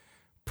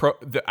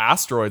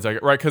asteroids,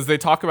 right? Because they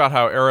talk about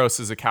how Eros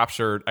is a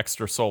captured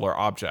extrasolar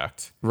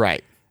object.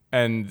 Right.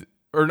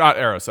 Or not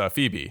Eros,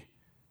 Phoebe.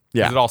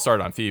 Yeah. Because it all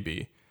started on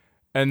Phoebe.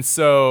 And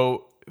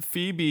so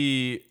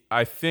Phoebe,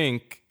 I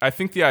think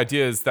the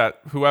idea is that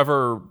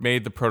whoever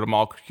made the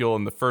protomolecule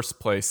in the first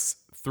place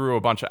threw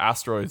a bunch of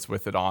asteroids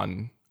with it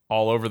on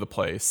all over the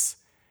place.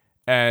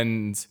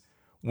 And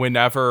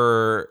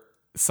whenever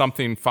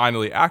something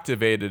finally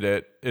activated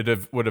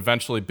it would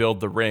eventually build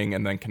the ring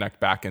and then connect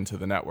back into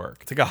the network.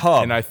 It's like a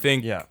hub. And I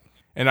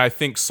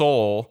think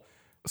Sol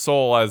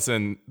as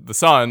in the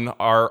sun,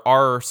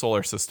 our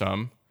solar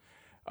system,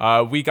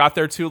 we got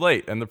there too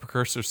late, and the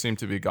precursors seem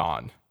to be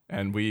gone.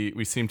 And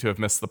we seem to have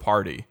missed the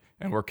party,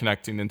 and we're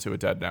connecting into a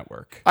dead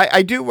network.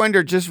 I do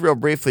wonder, just real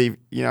briefly,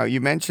 you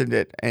mentioned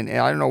it, and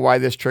I don't know why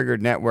this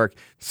triggered network.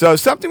 So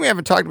something we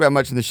haven't talked about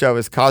much in the show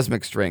is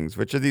cosmic strings,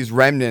 which are these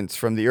remnants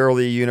from the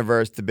early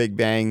universe, the Big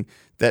Bang,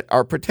 that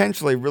are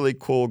potentially really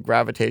cool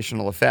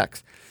gravitational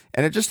effects.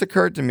 And it just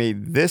occurred to me,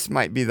 this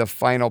might be the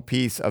final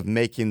piece of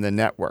making the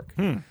network.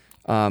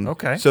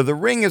 Okay. So the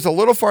ring is a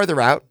little farther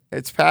out.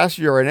 It's past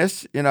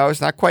Uranus.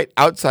 It's not quite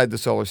outside the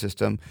solar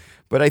system.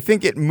 But I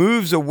think it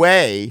moves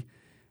away,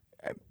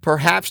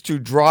 perhaps to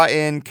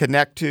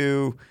connect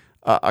to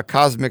a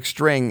cosmic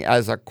string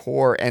as a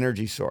core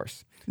energy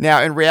source.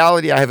 Now, in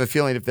reality, I have a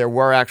feeling if there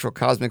were actual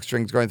cosmic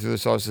strings going through the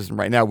solar system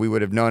right now, we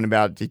would have known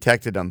about it,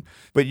 detected them.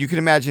 But you can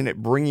imagine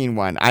it bringing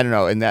one, I don't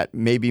know, and that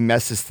maybe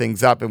messes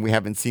things up, and we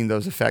haven't seen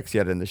those effects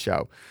yet in the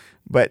show.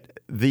 But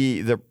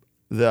the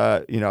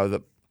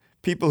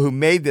people who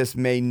made this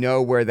may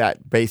know where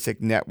that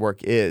basic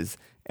network is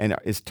and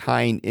is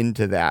tying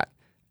into that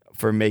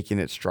for making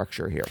its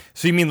structure here.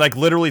 So you mean like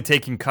literally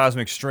taking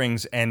cosmic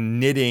strings and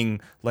knitting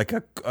like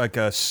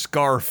a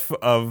scarf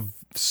of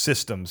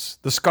systems,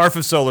 the scarf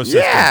of solar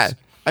systems? Yeah.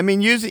 I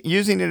mean,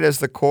 using it as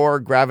the core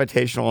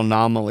gravitational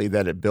anomaly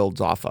that it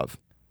builds off of.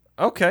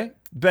 Okay.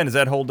 Ben, does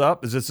that hold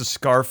up? Is this a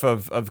scarf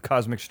of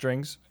cosmic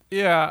strings?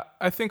 Yeah,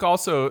 I think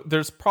also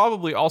there's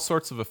probably all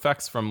sorts of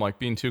effects from like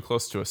being too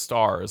close to a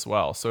star as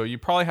well. So you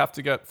probably have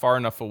to get far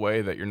enough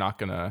away that you're not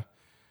going to,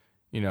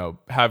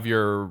 have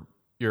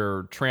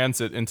your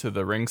transit into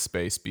the ring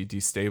space be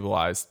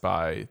destabilized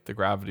by the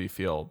gravity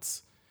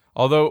fields.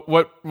 Although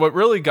what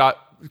really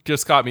got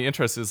me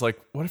interested is like,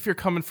 what if you're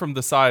coming from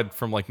the side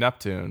from like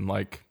Neptune?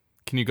 Like,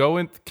 can you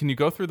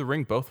go through the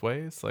ring both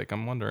ways? Like,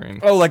 I'm wondering.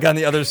 Oh, like on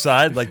the other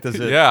side? Like, does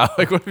it? Yeah.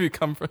 Like, what if you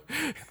come from?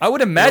 I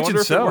would imagine I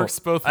wonder so. if it works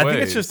both I ways.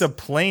 think it's just a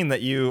plane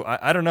that you.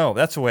 I don't know.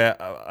 That's the way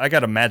I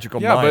got a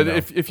magical Yeah, mind.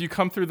 but if you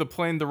come through the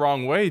plane the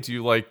wrong way, do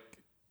you like?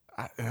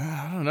 I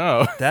don't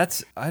know.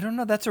 I don't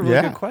know. That's a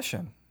really good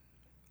question.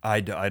 I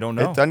don't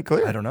know. It's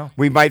unclear. I don't know.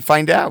 We might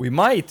find out. We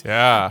might.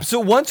 Yeah. So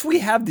once we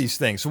have these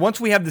things, so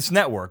once we have this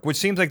network, which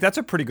seems like that's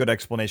a pretty good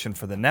explanation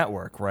for the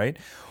network, right?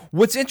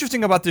 What's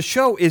interesting about the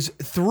show is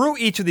through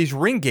each of these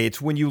ring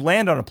gates, when you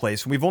land on a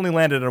place, and we've only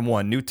landed on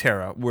one, New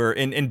Terra, where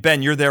in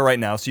Ben, you're there right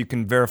now, so you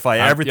can verify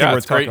everything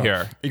we're talking about.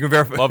 Yeah, it's great here. You can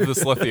verify. Love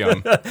this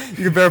lithium.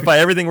 You can verify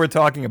everything we're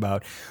talking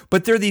about.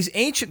 But there are these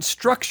ancient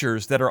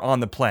structures that are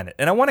on the planet.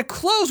 And I want to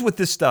close with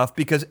this stuff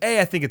because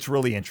A, I think it's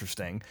really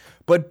interesting.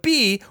 But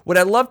B, what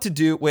I love to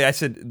do,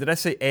 did I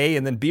say A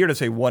and then B, or did I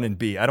say 1 and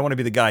B? I don't want to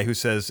be the guy who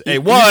says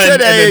A1 You said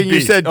and A then and B.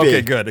 you said B.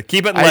 Okay, good.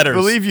 Keep it in letters. I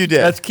believe you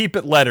did. Let's keep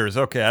it letters.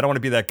 Okay, I don't want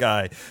to be that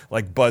guy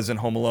like Buzz in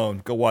Home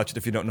Alone. Go watch it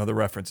if you don't know the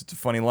reference. It's a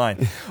funny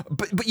line.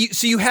 but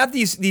you have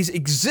these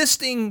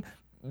existing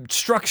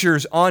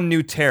structures on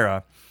New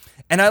Terra.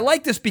 And I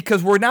like this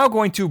because we're now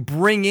going to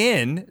bring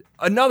in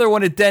another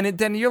one at Den.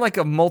 Den, you're like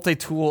a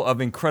multi-tool of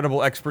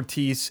incredible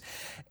expertise.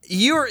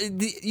 You're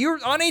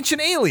on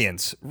Ancient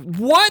Aliens.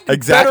 What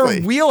exactly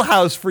better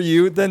wheelhouse for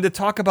you than to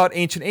talk about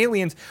Ancient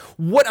Aliens?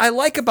 What I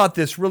like about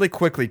this really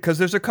quickly, because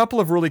there's a couple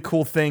of really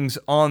cool things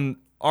on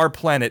our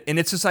planet, and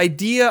it's this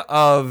idea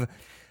of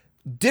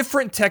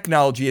different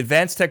technology,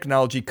 advanced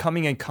technology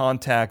coming in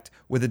contact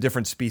with a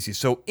different species.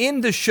 So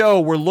in the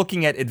show, we're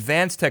looking at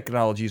advanced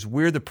technologies.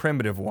 We're the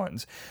primitive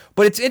ones.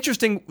 But it's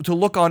interesting to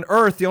look on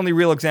Earth. The only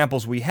real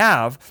examples we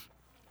have,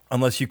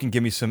 unless you can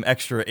give me some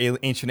extra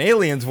Ancient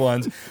Aliens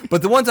ones,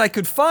 but the ones I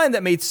could find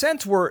that made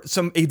sense were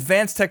some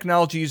advanced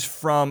technologies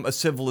from a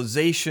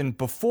civilization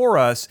before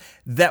us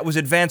that was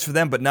advanced for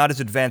them, but not as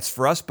advanced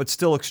for us, but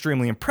still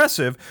extremely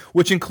impressive,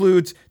 which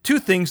includes two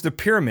things: the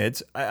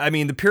pyramids. I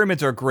mean, the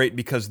pyramids are great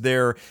because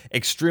they're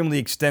extremely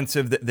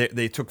extensive.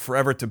 They took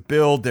forever to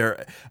build.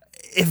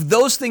 If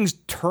those things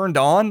turned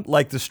on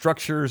like the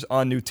structures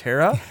on New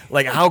Terra,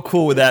 like how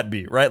cool would that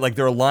be, right? Like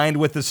they're aligned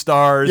with the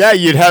stars. Yeah,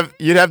 you'd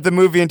have the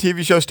movie and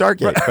TV show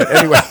Stargate. But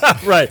anyway,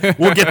 right.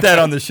 We'll get that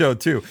on the show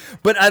too.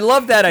 But I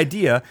love that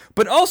idea.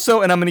 But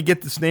also, and I'm going to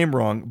get this name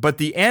wrong, but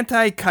the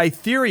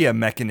Antikythera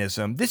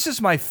mechanism. This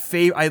is my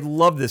favorite. I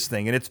love this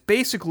thing, and it's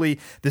basically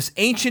this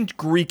ancient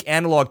Greek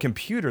analog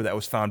computer that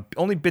was found,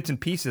 only bits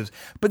and pieces.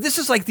 But this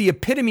is like the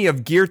epitome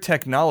of gear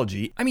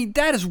technology. I mean,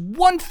 that is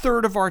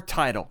 1/3 of our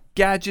title.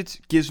 Gadgets,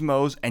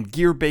 gizmos, and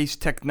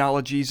gear-based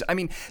technologies. I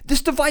mean,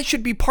 this device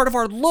should be part of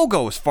our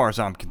logo as far as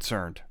I'm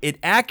concerned. It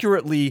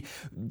accurately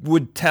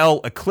would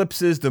tell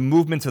eclipses, the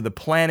movements of the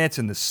planets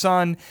and the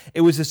sun.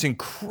 It was this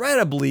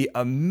incredibly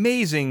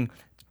amazing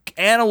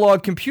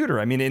analog computer.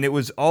 I mean, and it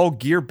was all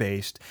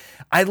gear-based.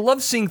 I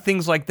love seeing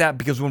things like that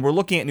because when we're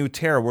looking at New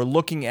Terra, we're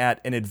looking at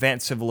an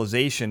advanced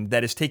civilization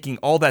that is taking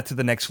all that to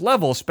the next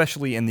level,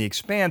 especially in the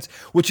Expanse,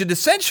 which is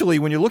essentially,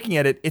 when you're looking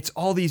at it, it's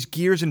all these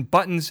gears and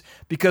buttons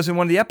because in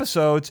one of the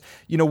episodes,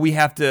 we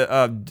have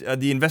to,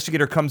 the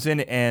investigator comes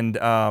in and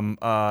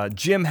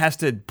Jim has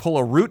to pull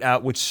a route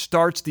out, which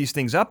starts these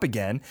things up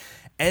again.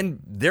 And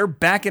they're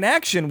back in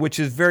action, which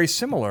is very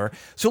similar.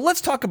 So let's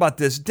talk about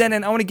this.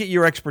 Denon, I want to get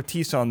your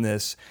expertise on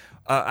this.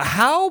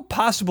 How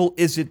possible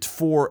is it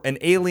for an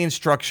alien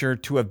structure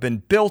to have been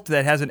built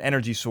that has an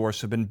energy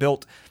source, have been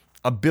built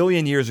 1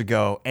 billion years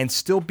ago, and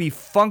still be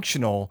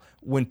functional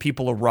when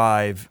people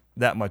arrive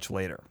that much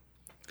later?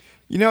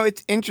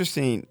 It's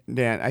interesting,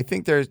 Dan. I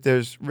think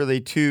there's really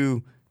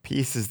two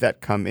pieces that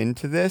come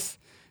into this.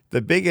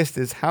 The biggest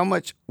is how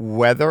much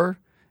weather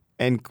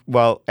and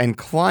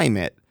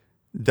climate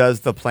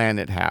does the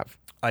planet have?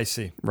 I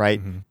see. Right?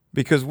 Mm-hmm.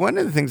 Because one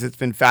of the things that's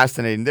been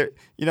fascinating,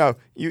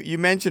 you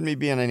mentioned me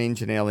being on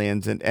Ancient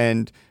Aliens,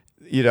 and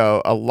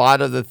a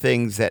lot of the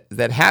things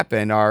that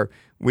happen are,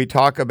 we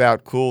talk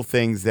about cool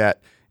things that,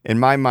 in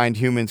my mind,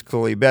 humans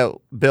clearly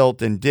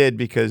built and did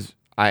because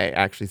I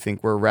actually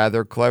think we're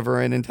rather clever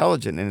and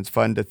intelligent, and it's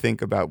fun to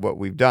think about what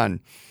we've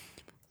done.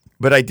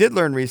 But I did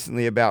learn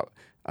recently about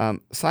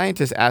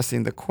scientists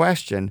asking the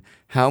question,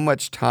 how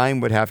much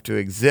time would have to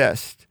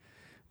exist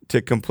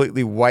to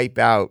completely wipe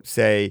out,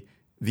 say,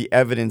 the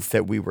evidence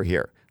that we were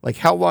here? Like,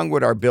 how long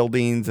would our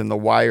buildings and the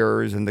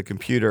wires and the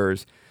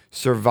computers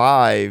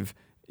survive,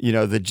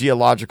 the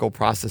geological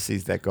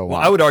processes that go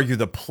on? I would argue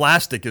the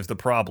plastic is the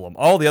problem.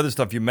 All the other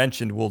stuff you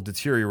mentioned will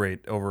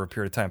deteriorate over a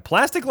period of time.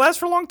 Plastic lasts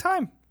for a long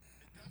time.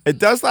 It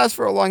does last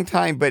for a long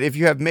time, but if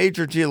you have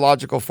major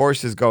geological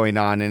forces going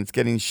on and it's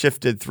getting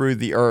shifted through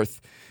the Earth,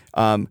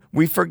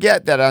 we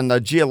forget that on the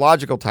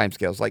geological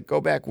timescales, like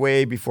go back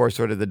way before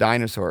sort of the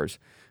dinosaurs,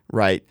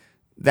 right?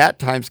 That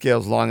timescale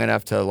is long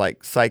enough to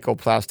like cycle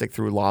plastic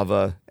through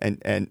lava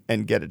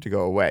and get it to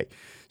go away.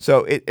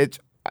 So it's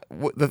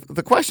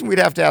the question we'd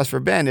have to ask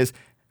for Ben is,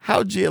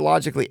 how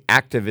geologically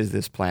active is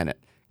this planet?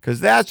 Because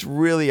that's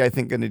really, I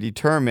think, going to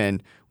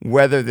determine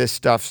whether this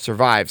stuff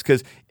survives.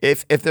 Because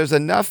if there's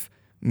enough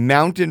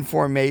mountain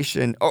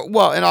formation,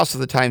 and also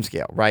the time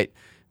scale, right?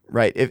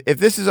 If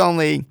this is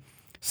only,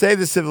 say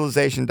the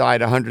civilization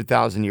died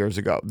 100,000 years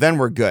ago, then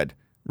we're good,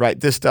 right?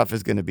 This stuff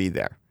is going to be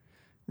there,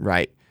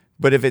 right?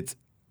 But if it's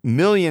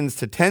millions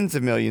to tens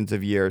of millions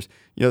of years,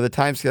 the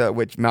time scale at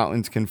which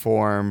mountains can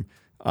form,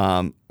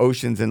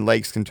 oceans and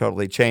lakes can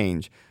totally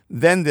change,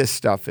 then this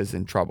stuff is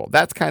in trouble.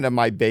 That's kind of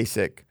my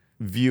basic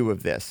view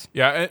of this.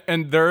 Yeah,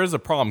 and there is a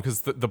problem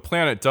because the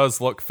planet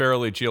does look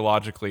fairly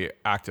geologically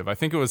active. I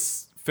think it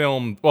was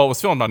filmed on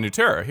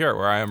Nuterra here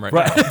where I am right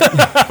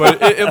now.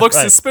 But it looks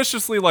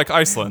suspiciously like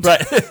Iceland.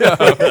 Right.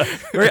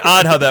 Very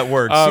odd how that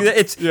works.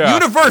 It's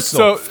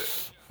universal.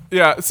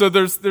 So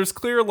there's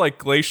clear like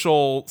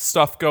glacial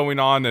stuff going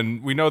on,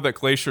 and we know that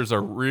glaciers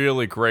are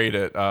really great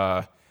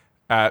at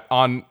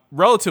on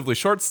relatively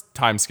short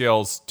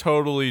timescales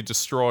totally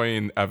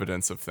destroying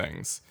evidence of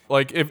things.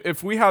 Like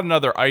if we had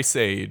another ice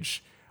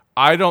age,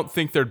 I don't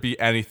think there'd be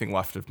anything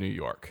left of New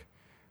York.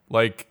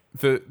 Like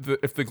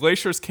if the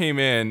glaciers came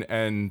in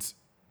and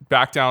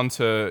back down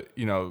to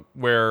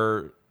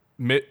where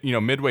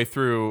midway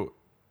through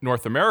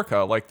North America,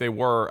 like they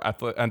were at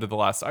the end of the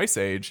last ice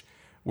age,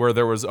 where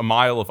there was a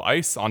mile of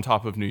ice on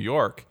top of New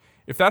York,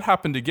 if that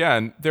happened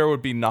again, there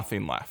would be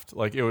nothing left.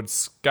 Like it would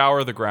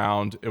scour the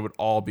ground, it would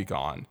all be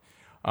gone.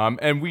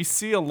 And we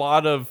see a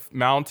lot of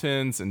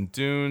mountains and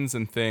dunes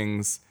and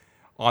things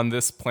on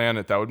this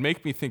planet that would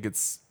make me think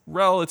it's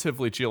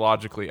relatively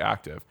geologically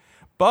active.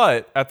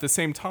 But at the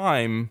same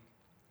time,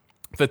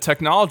 the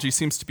technology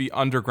seems to be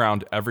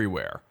underground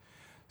everywhere.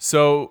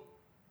 So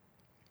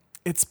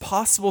it's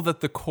possible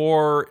that the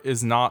core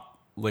is not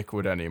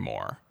liquid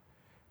anymore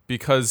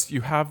because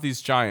you have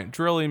these giant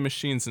drilling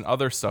machines and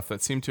other stuff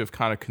that seem to have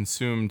kind of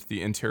consumed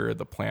the interior of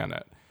the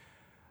planet.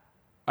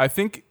 I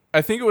think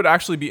it would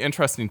actually be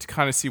interesting to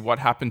kind of see what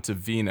happened to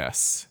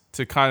Venus,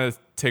 to kind of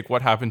take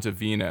what happened to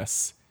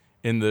Venus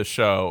in the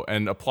show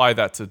and apply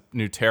that to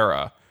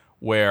Nuterra,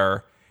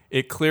 where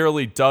it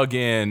clearly dug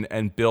in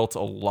and built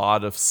a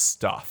lot of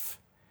stuff.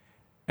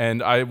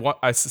 And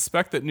I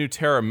suspect that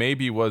Nuterra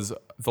maybe was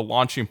the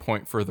launching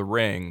point for the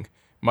ring,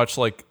 much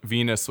like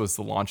Venus was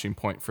the launching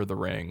point for the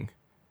ring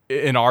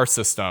in our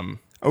system.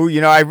 Oh,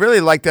 I really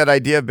like that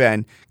idea,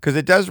 Ben, because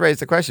it does raise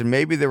the question.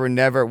 Maybe there were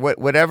never,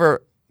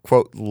 whatever,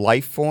 quote,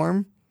 life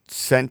form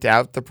sent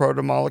out the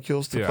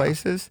protomolecules to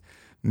places,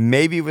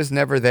 maybe it was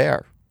never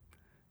there,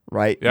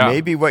 right? Yeah.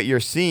 Maybe what you're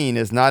seeing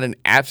is not an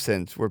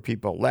absence where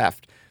people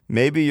left.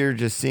 Maybe you're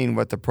just seeing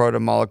what the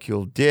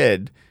protomolecule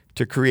did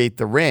to create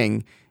the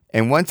ring,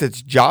 and once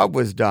its job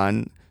was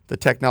done, the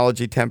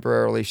technology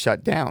temporarily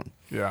shut down.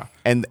 Yeah.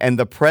 And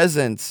the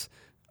presence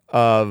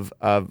of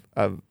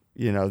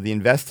the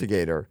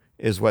investigator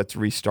is what's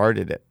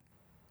restarted it.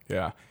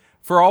 Yeah.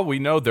 For all we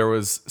know, there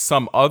was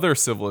some other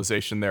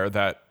civilization there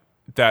that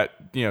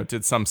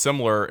did some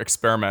similar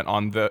experiment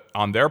on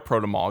their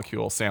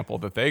protomolecule sample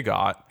that they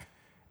got,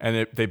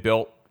 and they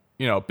built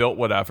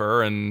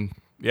whatever and.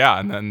 Yeah,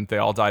 and then they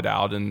all died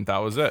out, and that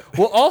was it.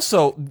 Well,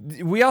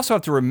 we also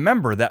have to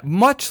remember that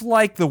much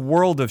like the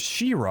world of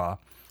She-Ra,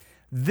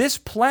 this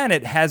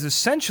planet has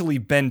essentially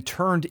been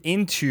turned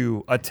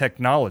into a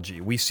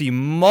technology. We see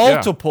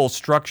multiple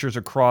structures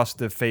across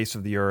the face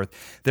of the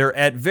Earth. They're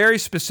at very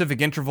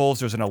specific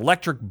intervals. There's an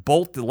electric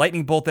bolt, the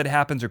lightning bolt that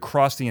happens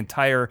across the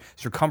entire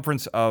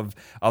circumference of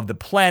the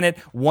planet.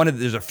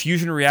 There's a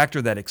fusion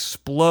reactor that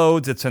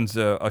explodes. It sends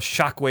a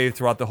shockwave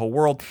throughout the whole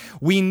world.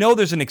 We know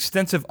there's an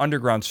extensive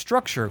underground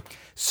structure.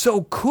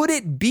 So could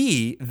it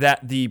be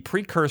that the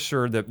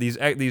precursor,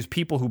 these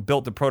people who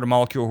built the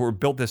protomolecule, who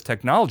built this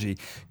technology,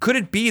 could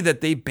it be that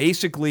they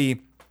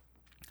basically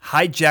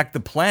hijacked the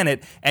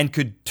planet and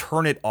could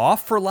turn it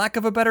off, for lack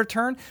of a better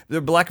term?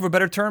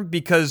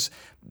 Because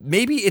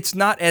maybe it's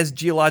not as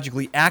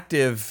geologically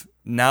active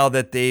now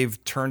that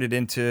they've turned it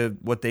into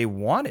what they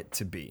want it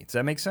to be. Does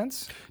that make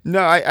sense?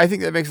 No, I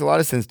think that makes a lot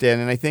of sense, Dan.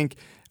 And I think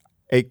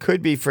it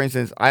could be, for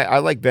instance, I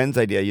like Ben's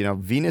idea.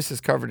 Venus is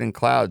covered in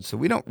clouds, so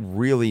we don't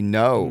really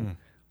know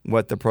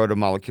what the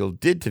protomolecule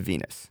did to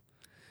Venus.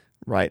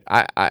 right?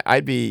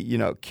 I'd be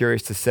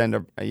curious to send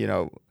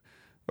a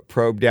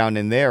probe down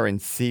in there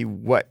and see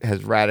what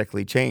has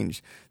radically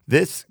changed.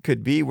 This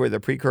could be where the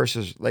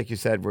precursors, like you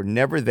said, were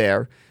never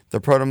there.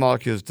 The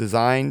protomolecule is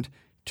designed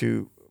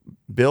to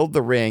build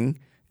the ring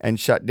and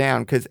shut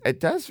down, because it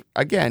does.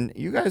 Again,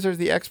 you guys are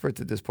the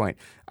experts at this point.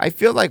 I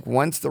feel like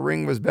once the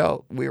ring was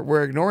built,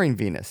 we're ignoring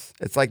Venus.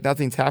 It's like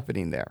nothing's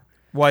happening there.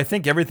 Well, I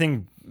think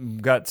everything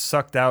got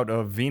sucked out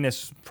of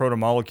Venus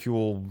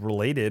protomolecule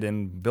related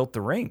and built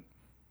the ring.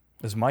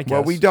 Is my guess.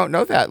 Well, we don't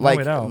know that. No, Like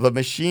we don't. the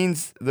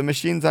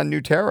machines on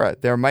New Terra,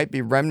 there might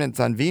be remnants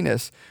on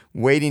Venus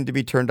waiting to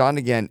be turned on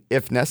again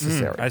if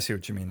necessary. I see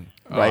what you mean.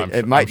 Right?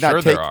 I'm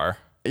sure there are.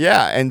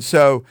 Yeah, and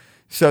so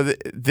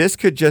this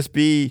could just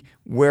be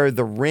where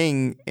the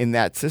ring in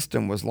that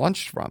system was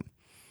launched from.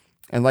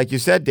 And like you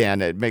said,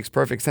 Dan, it makes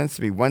perfect sense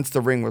to me. Once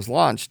the ring was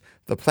launched,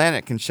 the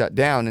planet can shut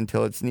down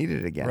until it's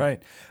needed again.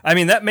 Right. I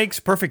mean, that makes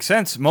perfect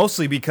sense,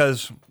 mostly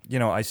because,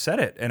 I said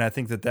it, and I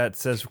think that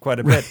says quite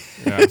a bit.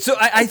 Yeah. So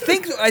I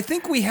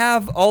think we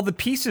have all the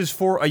pieces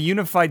for a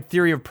unified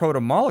theory of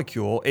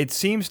protomolecule. It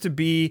seems to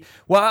be,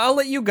 well, I'll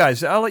let you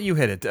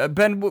hit it.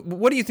 Ben,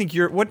 what do you think? Do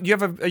you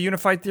have a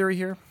unified theory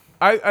here?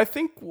 I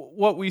think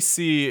what we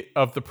see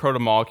of the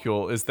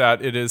protomolecule is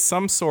that it is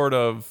some sort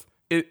of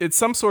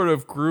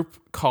group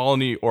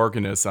colony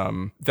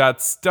organism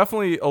that's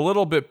definitely a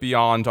little bit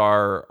beyond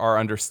our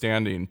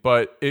understanding,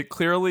 but it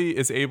clearly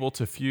is able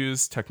to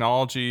fuse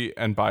technology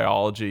and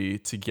biology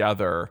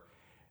together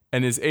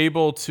and is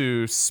able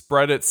to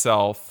spread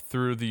itself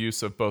through the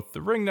use of both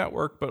the ring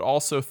network, but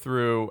also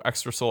through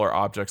extrasolar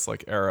objects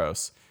like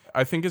Eros.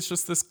 I think it's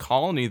just this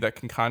colony that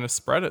can kind of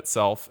spread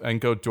itself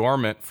and go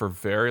dormant for a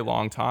very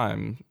long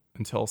time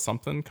until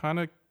something kind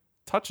of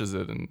touches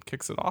it and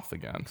kicks it off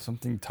again.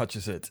 Something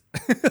touches it.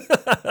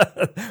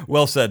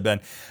 Well said, Ben.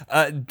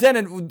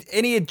 Denon,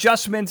 any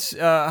adjustments?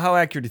 How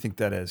accurate do you think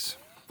that is?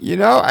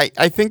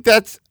 I think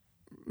that's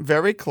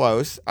very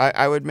close.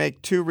 I would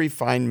make two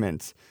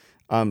refinements.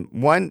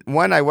 One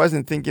I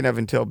wasn't thinking of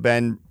until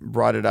Ben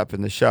brought it up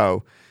in the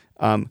show.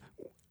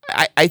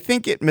 I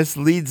think it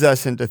misleads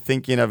us into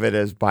thinking of it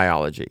as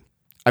biology.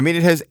 I mean,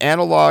 it has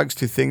analogs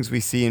to things we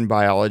see in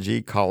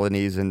biology,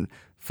 colonies and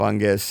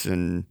fungus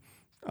and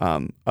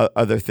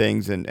other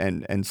things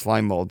and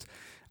slime molds.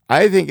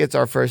 I think it's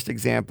our first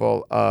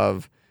example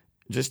of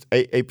just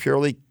a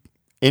purely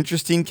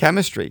interesting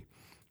chemistry,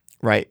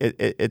 right?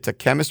 It's a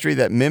chemistry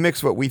that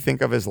mimics what we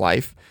think of as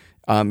life.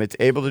 It's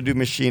able to do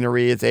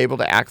machinery. It's able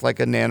to act like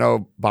a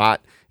nanobot.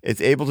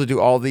 It's able to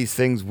do all these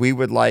things we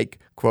would like,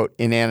 quote,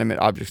 inanimate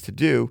objects to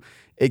do.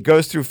 It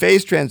goes through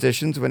phase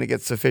transitions when it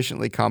gets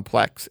sufficiently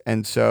complex.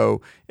 And so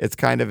it's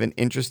kind of an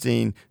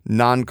interesting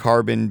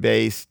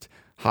non-carbon-based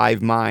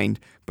hive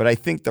mind. But I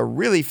think the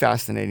really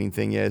fascinating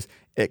thing is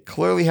it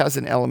clearly has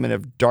an element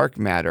of dark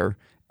matter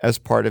as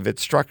part of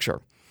its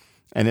structure.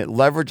 And it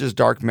leverages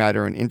dark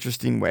matter in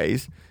interesting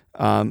ways.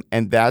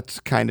 And that's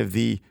kind of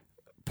the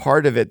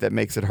part of it that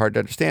makes it hard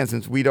to understand,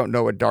 since we don't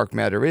know what dark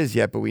matter is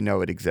yet, but we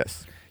know it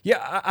exists.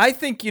 Yeah, I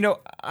think,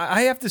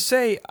 I have to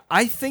say,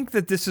 I think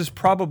that this is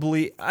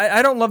probably,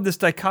 I don't love this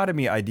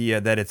dichotomy idea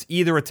that it's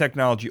either a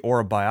technology or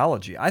a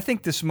biology. I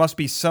think this must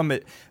be some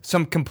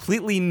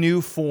completely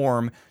new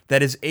form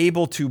that is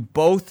able to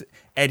both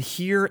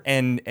adhere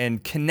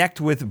and connect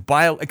with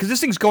because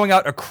this thing's going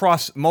out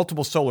across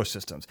multiple solar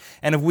systems.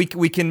 And if we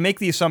can make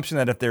the assumption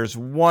that if there's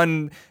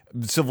one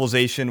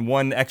civilization,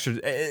 one extra,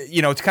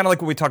 it's kind of like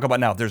what we talk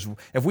about now.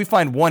 If we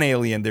find one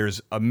alien,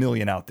 there's a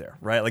million out there,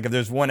 right? Like if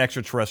there's one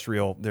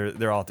extraterrestrial,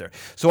 they're out there.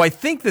 So I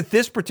think that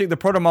this particular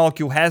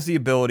protomolecule has the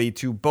ability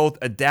to both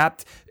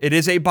adapt. It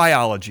is a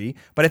biology,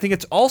 but I think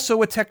it's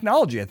also a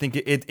technology. I think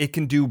it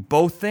can do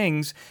both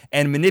things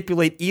and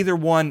manipulate either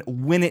one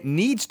when it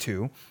needs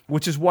to,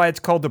 which is why it's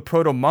called the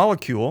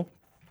protomolecule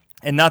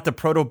and not the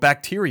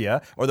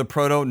protobacteria or the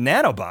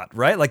proto-nanobot,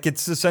 right? Like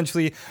it's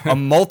essentially a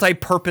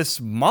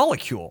multi-purpose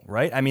molecule,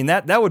 right? I mean,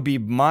 that would be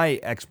my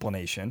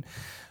explanation.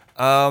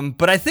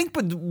 But I think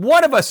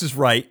one of us is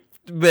right,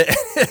 but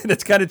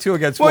it's kind of two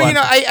against one.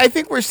 Well, I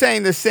think we're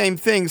saying the same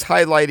things,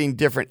 highlighting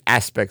different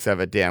aspects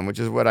of it, Dan, which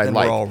is what I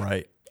like. We're all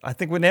right. I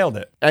think we nailed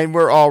it. And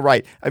we're all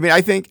right. I mean,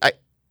 I think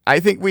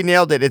we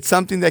nailed it. It's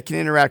something that can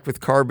interact with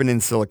carbon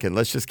and silicon.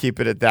 Let's just keep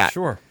it at that.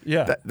 Sure,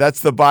 yeah.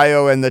 That's the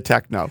bio and the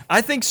techno.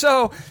 I think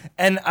so.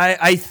 And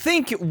I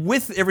think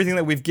with everything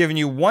that we've given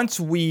you, once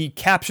we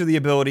capture the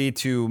ability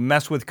to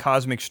mess with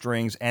cosmic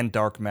strings and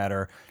dark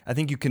matter, I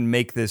think you can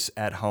make this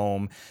at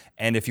home.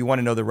 And if you want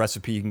to know the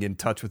recipe, you can get in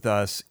touch with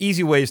us.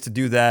 Easy ways to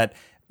do that.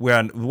 We're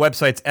on the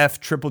website's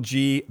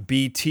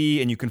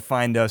FGGBT, and you can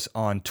find us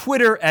on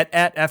Twitter at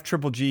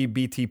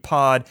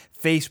FGGBTpod,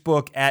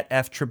 Facebook at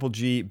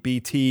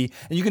FGGBT,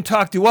 and you can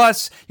talk to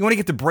us. You want to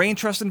get the Brain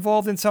Trust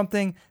involved in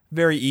something?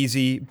 Very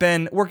easy.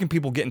 Ben, where can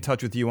people get in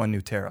touch with you on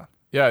New Terra?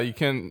 Yeah, you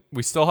can.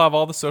 We still have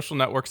all the social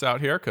networks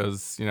out here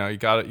because you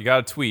got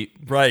to tweet.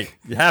 Right,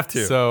 you have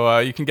to. So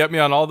you can get me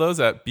on all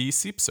those at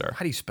bsiepser.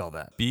 How do you spell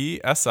that?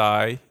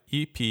 BSIEPSER.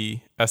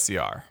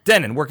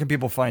 Denon, where can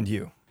people find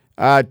you?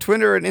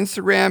 Twitter and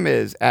Instagram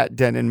is at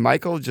Denon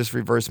Michael. Just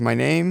reverse my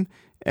name.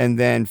 And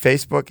then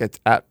Facebook, it's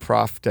at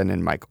Prof.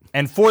 Denon Michael.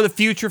 And for the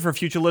future, for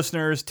future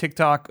listeners,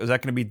 TikTok, is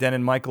that going to be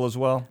Denon Michael as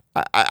well?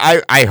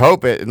 I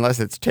hope it, unless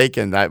it's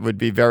taken. That would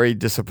be very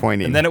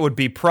disappointing. And then it would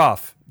be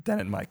Prof.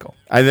 Denon Michael.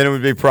 And then it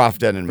would be Prof.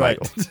 Denon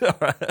Michael.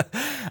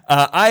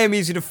 I am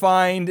easy to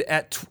find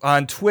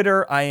on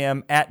Twitter. I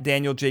am at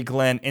Daniel J.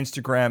 Glenn,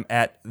 Instagram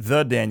at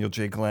the Daniel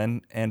J.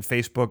 Glenn, and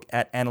Facebook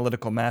at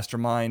Analytical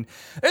Mastermind.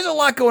 There's a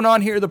lot going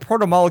on here. The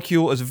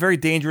protomolecule is a very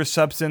dangerous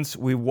substance.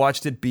 We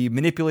watched it be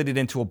manipulated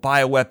into a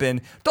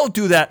bioweapon. Don't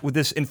do that with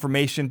this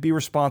information. Be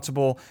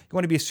responsible. You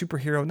want to be a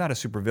superhero, not a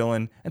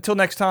supervillain. Until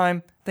next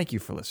time, thank you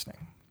for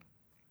listening.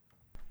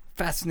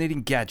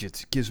 Fascinating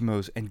Gadgets,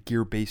 Gizmos, and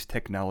Gear-Based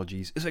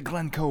Technologies is a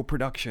Glencoe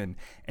production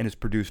and is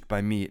produced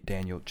by me,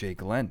 Daniel J.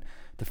 Glenn.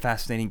 The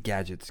Fascinating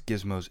Gadgets,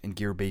 Gizmos, and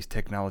Gear-Based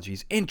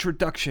Technologies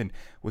introduction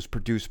was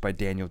produced by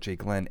Daniel J.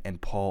 Glenn and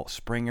Paul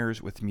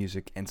Springers with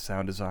music and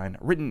sound design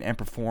written and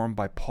performed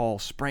by Paul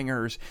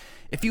Springers.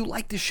 If you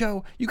like the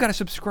show, you got to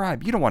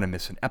subscribe. You don't want to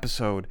miss an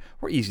episode.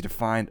 We're easy to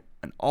find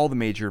on all the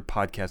major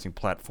podcasting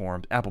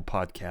platforms: Apple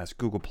Podcasts,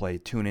 Google Play,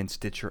 TuneIn,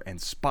 Stitcher, and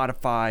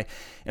Spotify.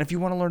 And if you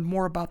want to learn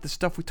more about the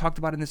stuff we talked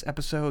about in this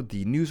episode,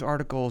 the news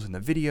articles and the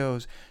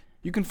videos,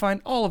 you can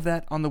find all of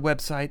that on the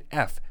website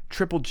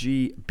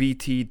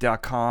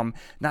fgbt.com.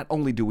 Not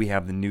only do we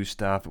have the new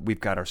stuff, we've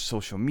got our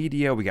social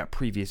media, we got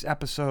previous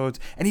episodes,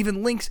 and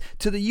even links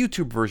to the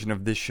YouTube version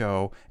of this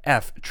show,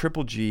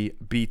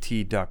 fgbt.com.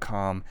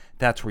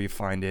 That's where you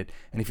find it.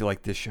 And if you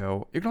like this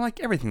show, you're going to like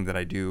everything that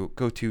I do.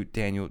 Go to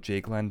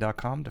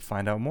danieljglenn.com to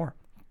find out more.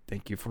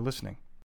 Thank you for listening.